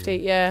 your safety,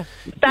 yeah.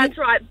 That's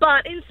right.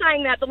 But in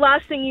saying that, the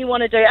last thing you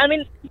want to do, I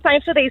mean,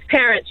 same for these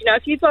parents,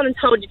 if you've gone and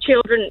told your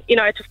children,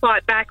 to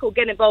fight back or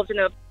get involved in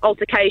an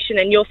altercation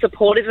and you're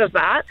supportive of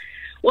that,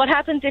 what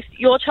happens if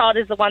your child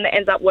is the one that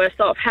ends up worse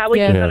off? How are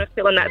you going to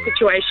feel in that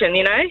situation,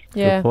 Yeah.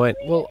 Good point.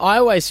 Well, I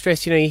always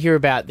stress, you hear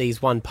about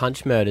these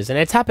one-punch murders, and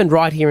it's happened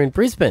right here in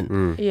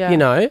Brisbane.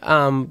 Yeah.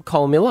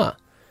 Cole Miller,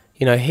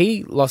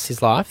 he lost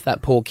his life,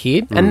 that poor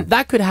kid, and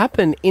that could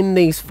happen in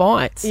these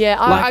fights. Yeah,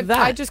 like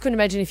I just couldn't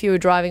imagine if you were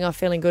driving off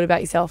feeling good about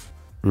yourself.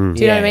 Do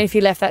you know what I mean? If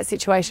you left that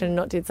situation and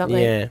not did something.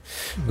 Yeah.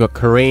 We've got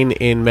Corrine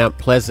in Mount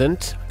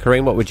Pleasant.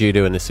 Corrine, what would you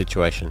do in this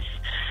situation?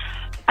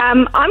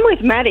 I'm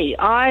with Maddie.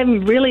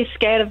 I'm really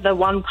scared of the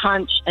one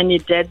punch and you're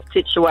dead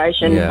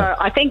situation. Yeah.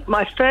 So I think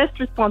my first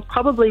response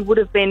probably would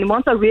have been,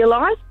 once I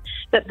realised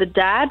that the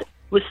dad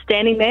was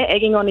standing there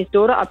egging on his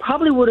daughter, I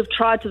probably would have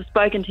tried to have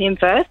spoken to him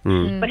first.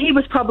 But he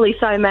was probably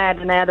so mad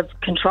and out of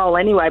control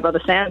anyway by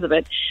the sounds of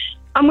it.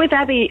 I'm with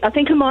Abby. I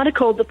think I might have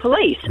called the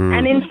police.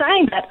 And in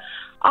saying that,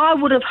 I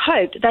would have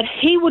hoped that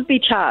he would be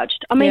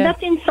charged. I mean,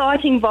 that's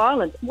inciting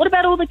violence. What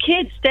about all the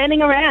kids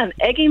standing around,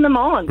 egging them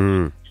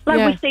on?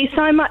 We see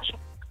so much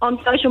on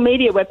social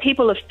media where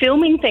people are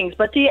filming things,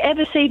 but do you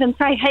ever see them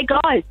say, hey,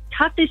 guys,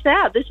 cut this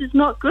out. This is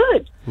not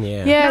good.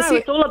 No,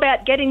 it's all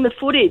about getting the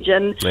footage.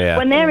 And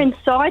when they're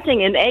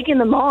inciting and egging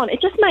them on,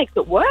 it just makes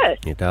it worse.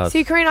 It does.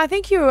 See, Corrine, I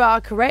think you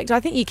are correct. I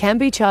think you can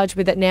be charged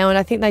with it now, and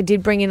I think they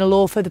did bring in a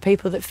law for the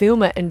people that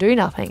film it and do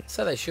nothing.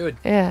 So they should.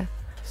 Yeah.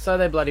 So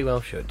they bloody well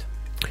should.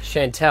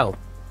 Chantel,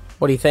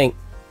 what do you think?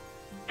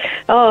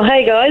 Oh,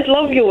 hey, guys.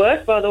 Love your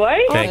work, by the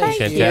way. Thank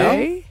you,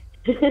 Chantel.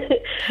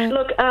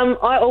 Look,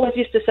 I always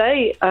used to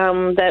say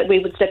that we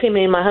would step in,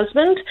 me and my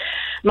husband.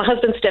 My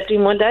husband stepped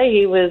in one day.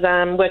 He was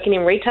working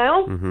in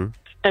retail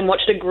and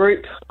watched a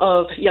group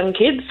of young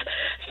kids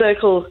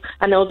circle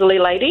an elderly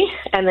lady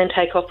and then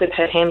take off with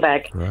her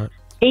handbag. Right.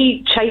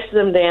 He chased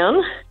them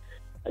down,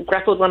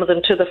 grappled one of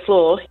them to the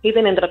floor. He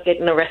then ended up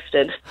getting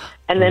arrested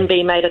and then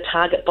being made a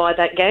target by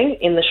that gang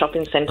in the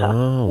shopping centre.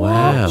 Oh,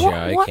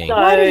 wow.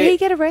 Why did he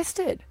get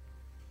arrested?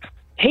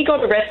 He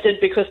got arrested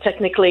because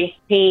technically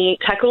he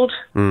tackled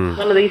one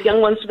of these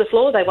young ones to the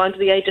floor. They were under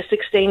the age of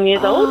 16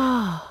 years old.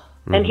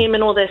 And him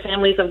and all their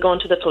families have gone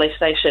to the police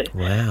station.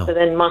 Wow. So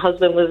then my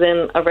husband was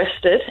then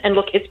arrested. And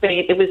look, it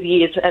was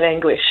years of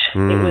anguish. It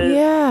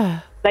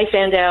was, they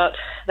found out,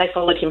 they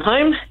followed him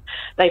home.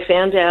 They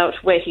found out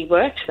where he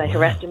worked. They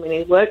harassed him in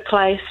his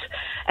workplace.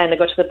 And it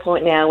got to the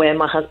point now where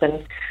my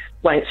husband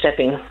won't step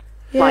in.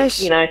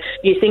 Yes.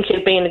 You think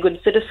you're being a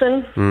good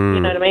citizen, you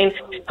know what I mean?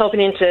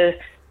 Helping him to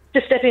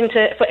step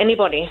into for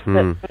anybody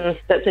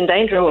that's in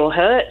danger or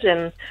hurt,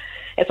 and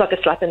it's like a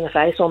slap in the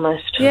face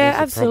almost. Yeah,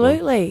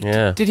 absolutely.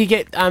 Yeah. Did he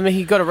get?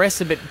 He got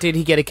arrested, but did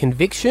he get a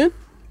conviction?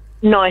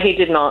 No, he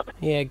did not.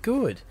 Yeah,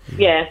 good.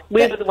 Yeah,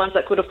 we were the ones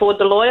that could afford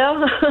the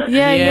lawyer.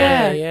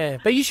 Yeah.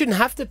 But you shouldn't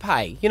have to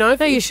pay. No,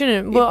 you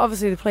shouldn't. Well,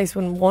 obviously the police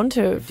wouldn't want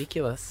to.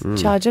 Ridiculous.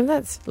 Charge him.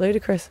 That's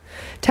ludicrous.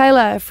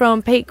 Taylor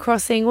from Peak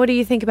Crossing, what do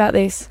you think about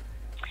this?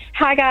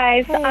 Hi,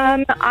 guys.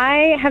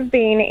 I have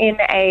been in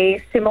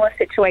a similar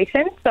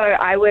situation. So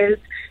I was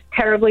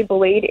terribly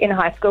bullied in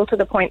high school to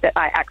the point that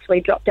I actually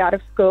dropped out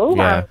of school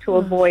to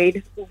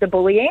avoid the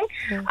bullying.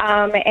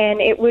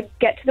 And it would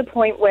get to the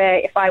point where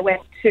if I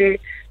went to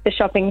the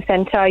shopping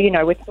centre,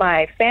 with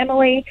my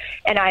family,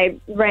 and I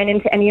ran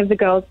into any of the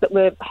girls that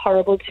were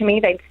horrible to me,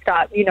 they'd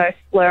start,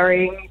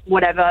 slurring,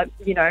 whatever,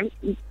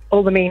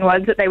 all the mean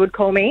words that they would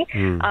call me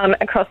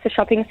across the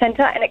shopping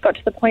centre. And it got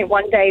to the point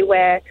one day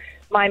where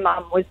my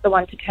mum was the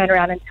one to turn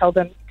around and tell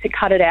them to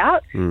cut it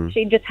out.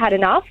 She just had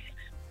enough.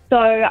 So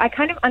I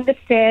kind of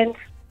understand,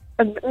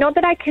 not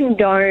that I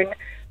condone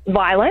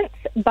violence,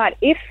 but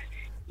if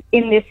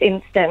in this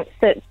instance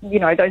that, you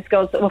know, those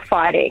girls that were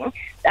fighting,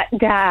 that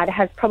dad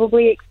has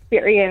probably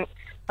experienced,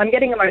 I'm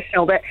getting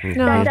emotional, but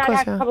that dad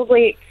has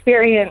probably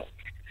experienced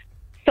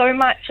so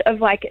much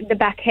of like the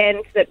back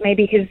end that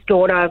maybe his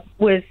daughter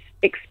was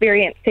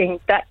experiencing,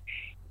 that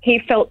he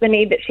felt the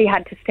need that she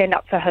had to stand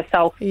up for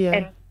herself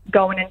and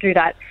go in and do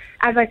that.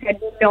 As I said,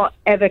 not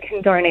ever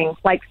condoning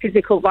like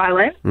physical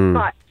violence,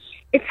 but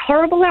it's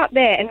horrible out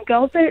there and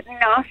girls are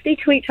nasty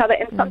to each other,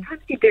 and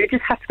sometimes you do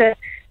just have to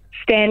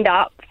stand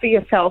up for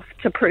yourself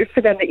to prove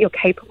for them that you're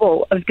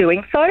capable of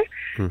doing so.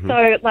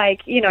 So,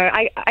 like, you know,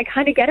 I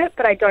kind of get it,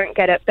 but I don't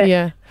get it. But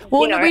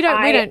well, you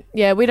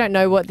know, we don't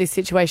know what this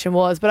situation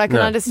was, but I can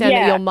understand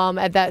that your mum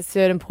at that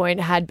certain point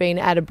had been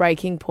at a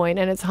breaking point,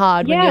 and it's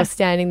hard when you're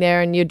standing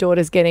there and your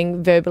daughter's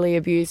getting verbally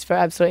abused for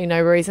absolutely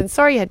no reason.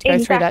 Sorry you had to go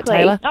through that,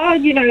 Taylor. Oh,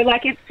 you know,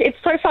 like it's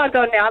so far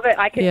gone now that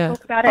I can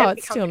talk about it and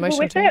be still comfortable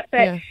with emotional it.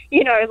 But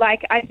you know,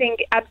 like, I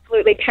think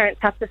absolutely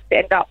parents have to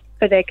stand up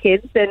for their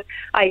kids, and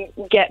I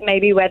get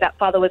maybe where that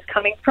father was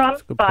coming from,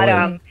 but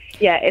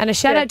and a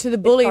shout out to the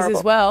bullies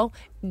as well.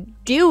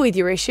 Deal with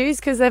your issues,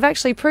 because they've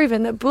actually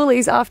proven that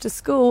bullies after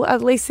school are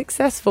least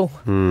successful.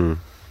 Well,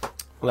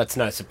 that's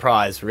no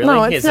surprise, really.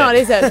 No, it's not,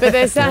 is it? But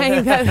they're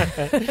saying that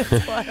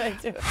that's why they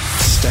do it.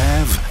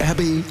 Stav,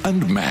 Abby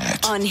and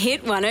Matt. On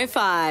Hit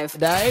 105.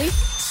 Today,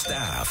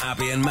 Stav,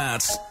 Abby and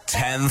Matt's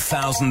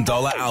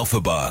 $10,000 Alpha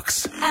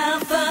Bucks.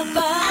 Alpha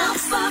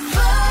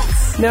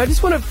Bucks. Now, I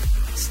just want to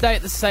say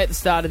at the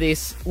start of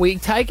this, we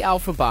take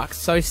Alpha Bucks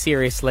so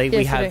seriously. Yes, we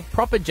we have do.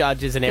 proper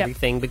judges and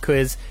everything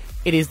because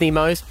it is the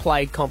most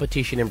played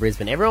competition in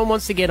Brisbane. Everyone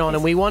wants to get on,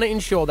 and we want to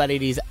ensure that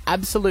it is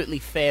absolutely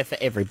fair for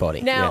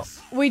everybody. Now,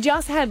 we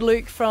just had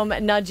Luke from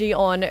Nudgee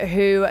on,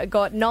 who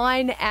got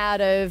 9 out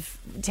of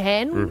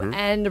 10.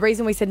 And the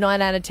reason we said 9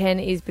 out of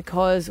 10 is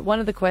because one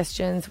of the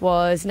questions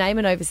was name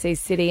an overseas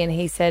city, and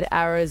he said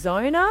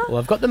Arizona. Well,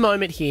 I've got the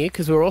moment here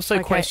because we're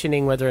also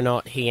questioning whether or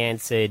not he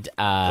answered the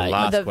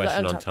last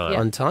question on time.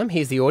 On time.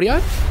 Here's the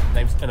audio.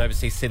 Name an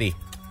overseas city.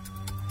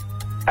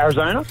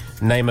 Arizona.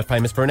 Name a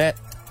famous brunette.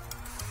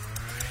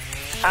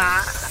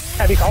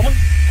 Abby Coleman.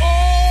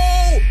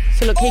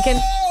 So look, he can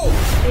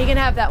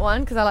have that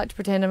one because I like to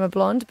pretend I'm a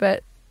blonde,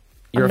 but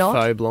You're I'm a not.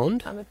 faux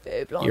blonde. I'm a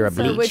faux blonde. You're a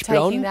so we're bleach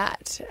taking blonde.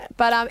 that.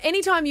 But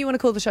anytime you want to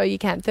call the show, you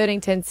can.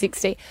 13 10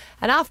 60.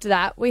 And after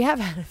that, we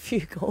have had a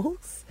few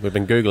calls. We've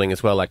been Googling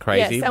as well like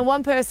crazy. Yes, and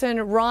one person,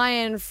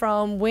 Ryan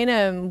from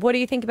Wynnum. What do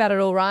you think about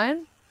it all,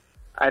 Ryan?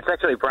 It's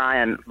actually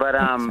Brian, but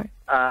I'm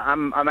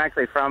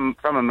actually from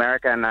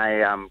America, and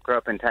I grew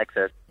up in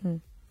Texas.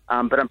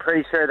 But I'm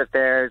pretty sure that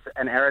there's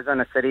an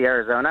Arizona City,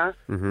 Arizona,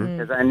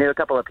 because I knew a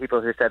couple of people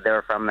who said they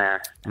were from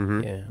there.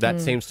 Yeah. That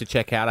seems to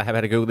check out. I have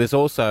had a Google. There's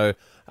also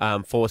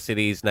 4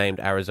 cities named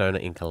Arizona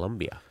in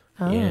Colombia.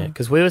 Yeah,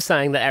 because we were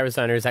saying that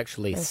Arizona is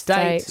actually a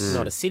state, state.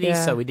 not a city,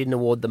 Yeah. so we didn't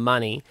award the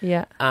money.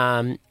 Yeah.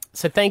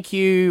 So thank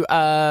you,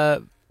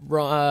 Brian.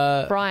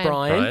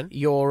 Brian.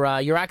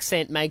 Your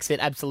accent makes it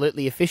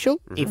absolutely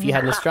official. If you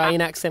had an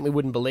Australian accent, we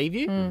wouldn't believe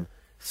you.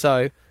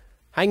 So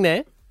hang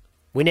there.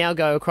 We now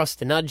go across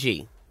to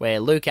Nudgee, where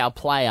Luke, our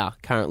player,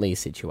 currently is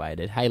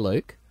situated. Hey,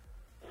 Luke.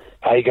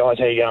 Hey guys,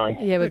 how you going?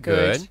 Yeah, we're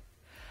good.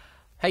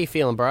 How you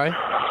feeling, bro?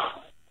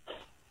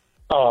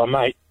 Oh,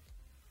 mate.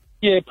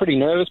 Yeah, pretty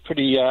nervous,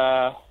 pretty,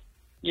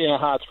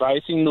 heart's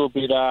racing, a little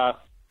bit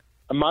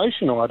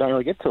emotional. I don't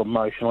really get too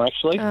emotional,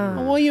 actually.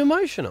 Why are you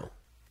emotional?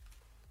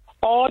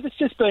 Oh, it's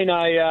just been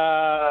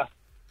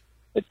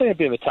it's been a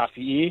bit of a tough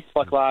year,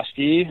 like last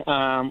year.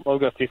 I've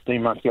got a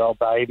 15-month-old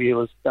baby. It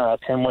was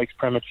 10 weeks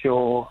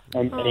premature,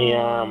 and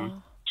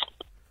then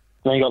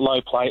he got low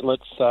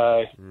platelets,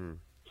 so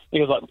he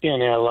was like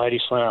in our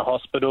Lady Selena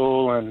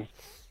Hospital, and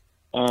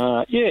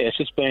it's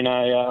just been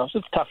it's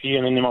just a tough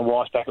year. And then my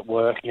wife's back at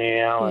work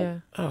now.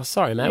 And, Oh,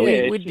 sorry, mate.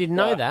 Yeah, we it's didn't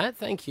just, know that.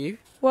 Thank you.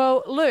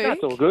 Well, Luke,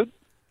 that's all good.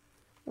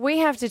 we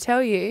have to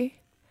tell you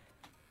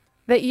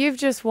that you've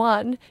just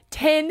won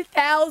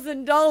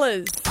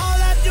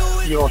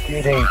 $10,000. You're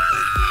kidding.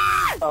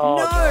 Oh,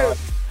 No, God.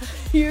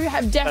 you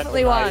have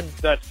definitely won.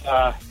 That's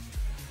that's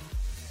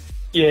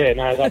That's yeah,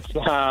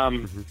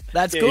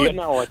 good. You got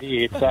no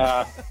idea. It's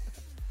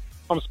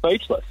I'm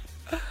speechless.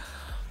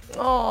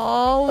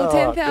 Oh, Oh,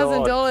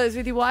 $10,000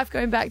 with your wife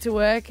going back to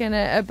work and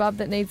a bub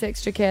that needs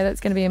extra care.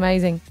 That's going to be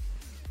amazing.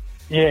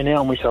 Yeah,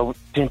 now I wish I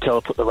didn't tell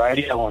her to put the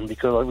radio on,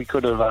 because we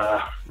could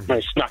have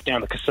snuck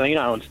down the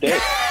casino instead.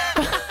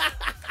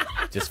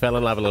 Just fell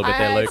in love a little bit I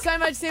there, had Luke. so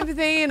much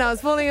sympathy and I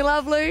was falling in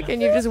love, Luke, and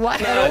you've just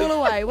wiped that all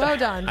away. Well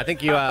done. I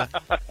think you got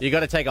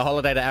to take a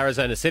holiday to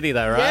Arizona City,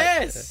 though, right?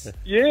 Yes.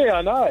 Yeah,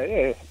 I know.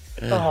 Yeah.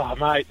 Oh,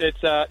 mate,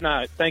 it's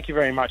no. Thank you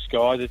very much,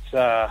 guys.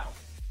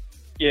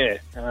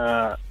 It's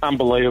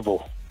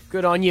unbelievable.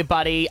 Good on you,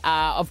 buddy.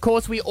 Of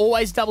course, we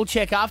always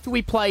double-check after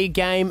we play a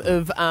game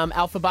of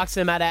Alpha Bucks,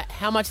 no matter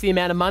how much the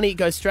amount of money, it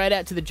goes straight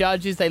out to the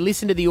judges. They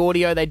listen to the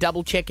audio. They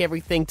double-check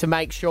everything to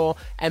make sure.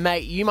 And,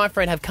 mate, you, my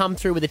friend, have come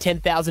through with the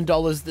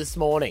 $10,000 this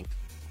morning.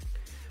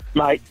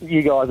 Mate,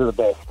 you guys are the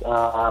best.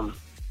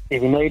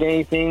 If you need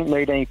anything,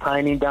 need any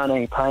painting done,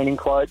 any painting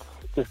quotes,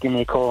 just give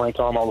me a call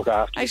anytime. I'll look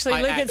after you.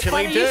 Actually, Luke, it's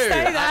funny you say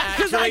that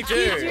because I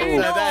kid you So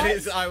not. that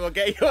is, I will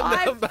get your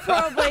number. I've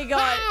probably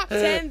got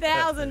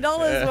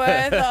 $10,000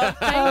 worth of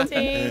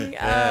painting.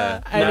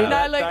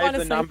 No, Luke, save honestly.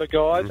 the number,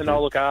 guys, and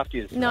I'll look after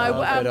you. No,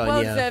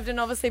 well deserved, and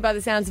obviously by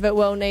the sounds of it,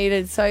 well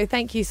needed. So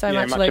thank you so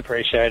much, much Luke.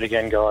 appreciated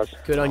again, guys.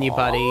 Good on you,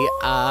 buddy.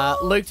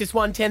 Luke just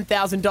won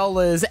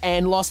 $10,000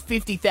 and lost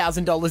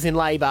 $50,000 in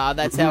labour.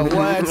 That's how it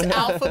works.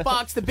 Alpha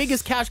Bucks, the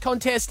biggest cash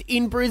contest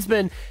in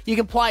Brisbane. You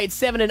can play at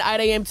 7 and 8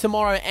 a.m.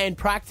 tomorrow and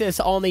practice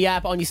on the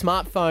app on your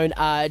smartphone.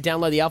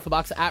 Download the Alpha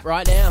Bucks app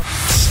right now.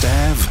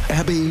 Stav,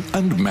 Abby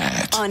and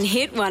Matt. On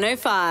Hit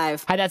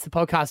 105. Hey, that's the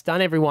podcast done,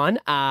 everyone.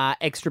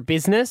 Extra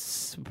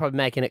business. Probably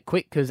making it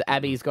quick because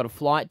Abby's got a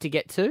flight to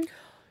get to.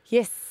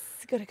 Yes.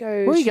 Got to go.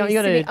 Where are you going?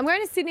 Sydney. I'm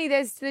going to Sydney.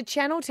 There's the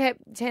Channel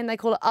 10, they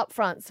call it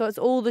Upfront. So it's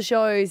all the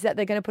shows that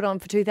they're going to put on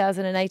for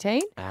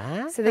 2018.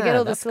 So they get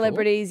all the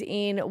celebrities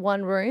in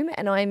one room,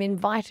 and I'm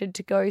invited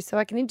to go so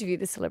I can interview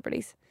the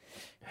celebrities.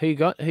 Who you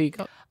got?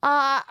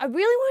 I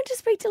really wanted to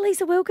speak to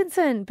Lisa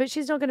Wilkinson, but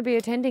she's not going to be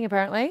attending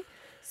apparently.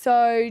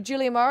 So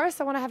Julia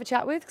Morris, I want to have a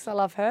chat with because I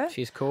love her.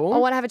 She's cool. I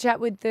want to have a chat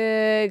with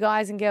the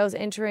guys and girls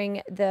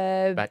entering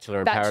the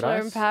Bachelor in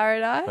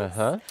Paradise.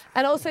 Uh-huh.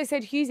 And also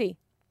said Hughesy.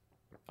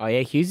 Oh,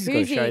 yeah, Hughie's got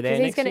a show there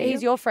next year.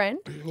 He's your friend.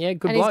 Yeah,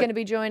 good And bloke. he's going to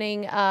be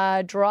joining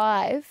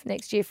Drive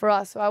next year for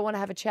us. So I want to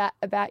have a chat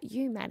about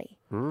you, Maddie.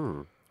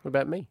 What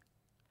about me?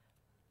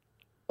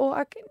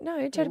 Or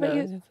chat about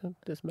you.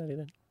 Just Maddie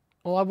then.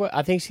 Well,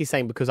 I think she's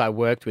saying because I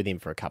worked with him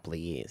for a couple of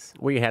years.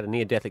 We had a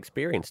near-death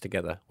experience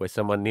together where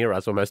someone near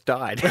us almost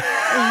died.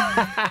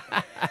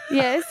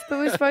 Yes, but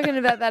we've spoken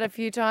about that a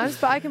few times.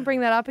 But I can bring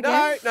that up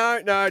again.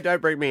 No,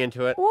 don't bring me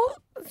into it. Well,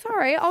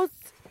 sorry,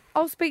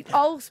 I'll speak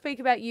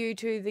about you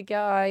to the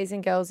guys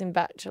and girls in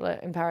Bachelor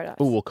in Paradise.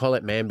 Oh, we'll call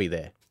it Mamby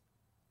there.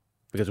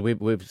 Because we're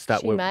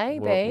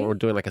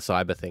doing like a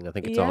cyber thing. I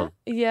think it's on.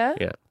 Yeah?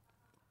 Yeah.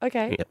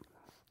 Okay. Yeah.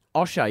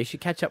 Osher, you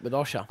should catch up with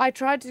Osher. I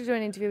tried to do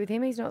an interview with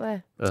him. He's not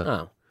there.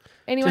 Oh.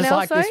 Anyone Just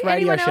else, like this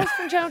radio Anyone show. else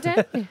from Channel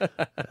 10?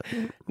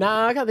 No,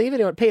 I can't think of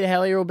anyone. Peter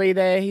Hellier will be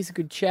there. He's a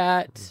good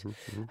chat.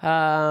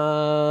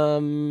 Ida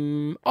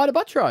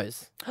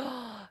Buttrose.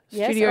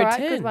 Yes, Studio all right,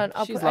 10. good one.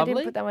 She's I lovely.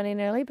 didn't put that one in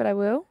early, but I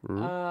will.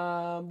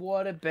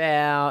 What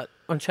about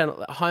on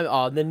Channel Home?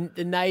 Oh,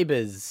 the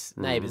neighbours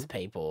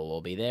people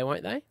will be there,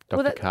 won't they?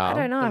 Dr. Carl.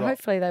 I don't know.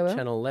 Hopefully they will.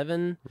 Channel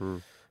 11.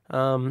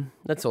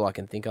 That's all I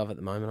can think of at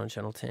the moment on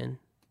Channel 10.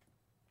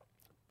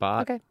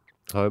 Bart. Okay.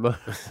 Homer.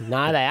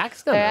 No, they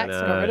axed them.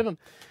 Got rid of them.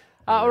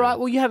 All right.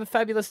 Well, you have a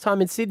fabulous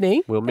time in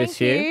Sydney. We'll miss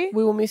you.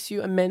 We will miss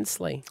you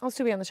immensely. I'll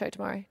still be on the show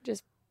tomorrow,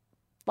 just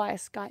via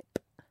Skype.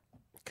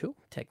 Cool.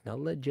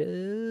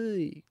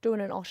 Technology. Doing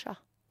an Osher.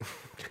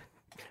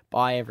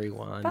 Bye,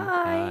 everyone.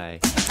 Bye.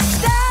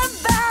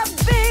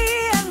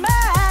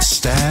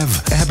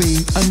 Stav,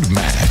 Abby and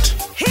Matt.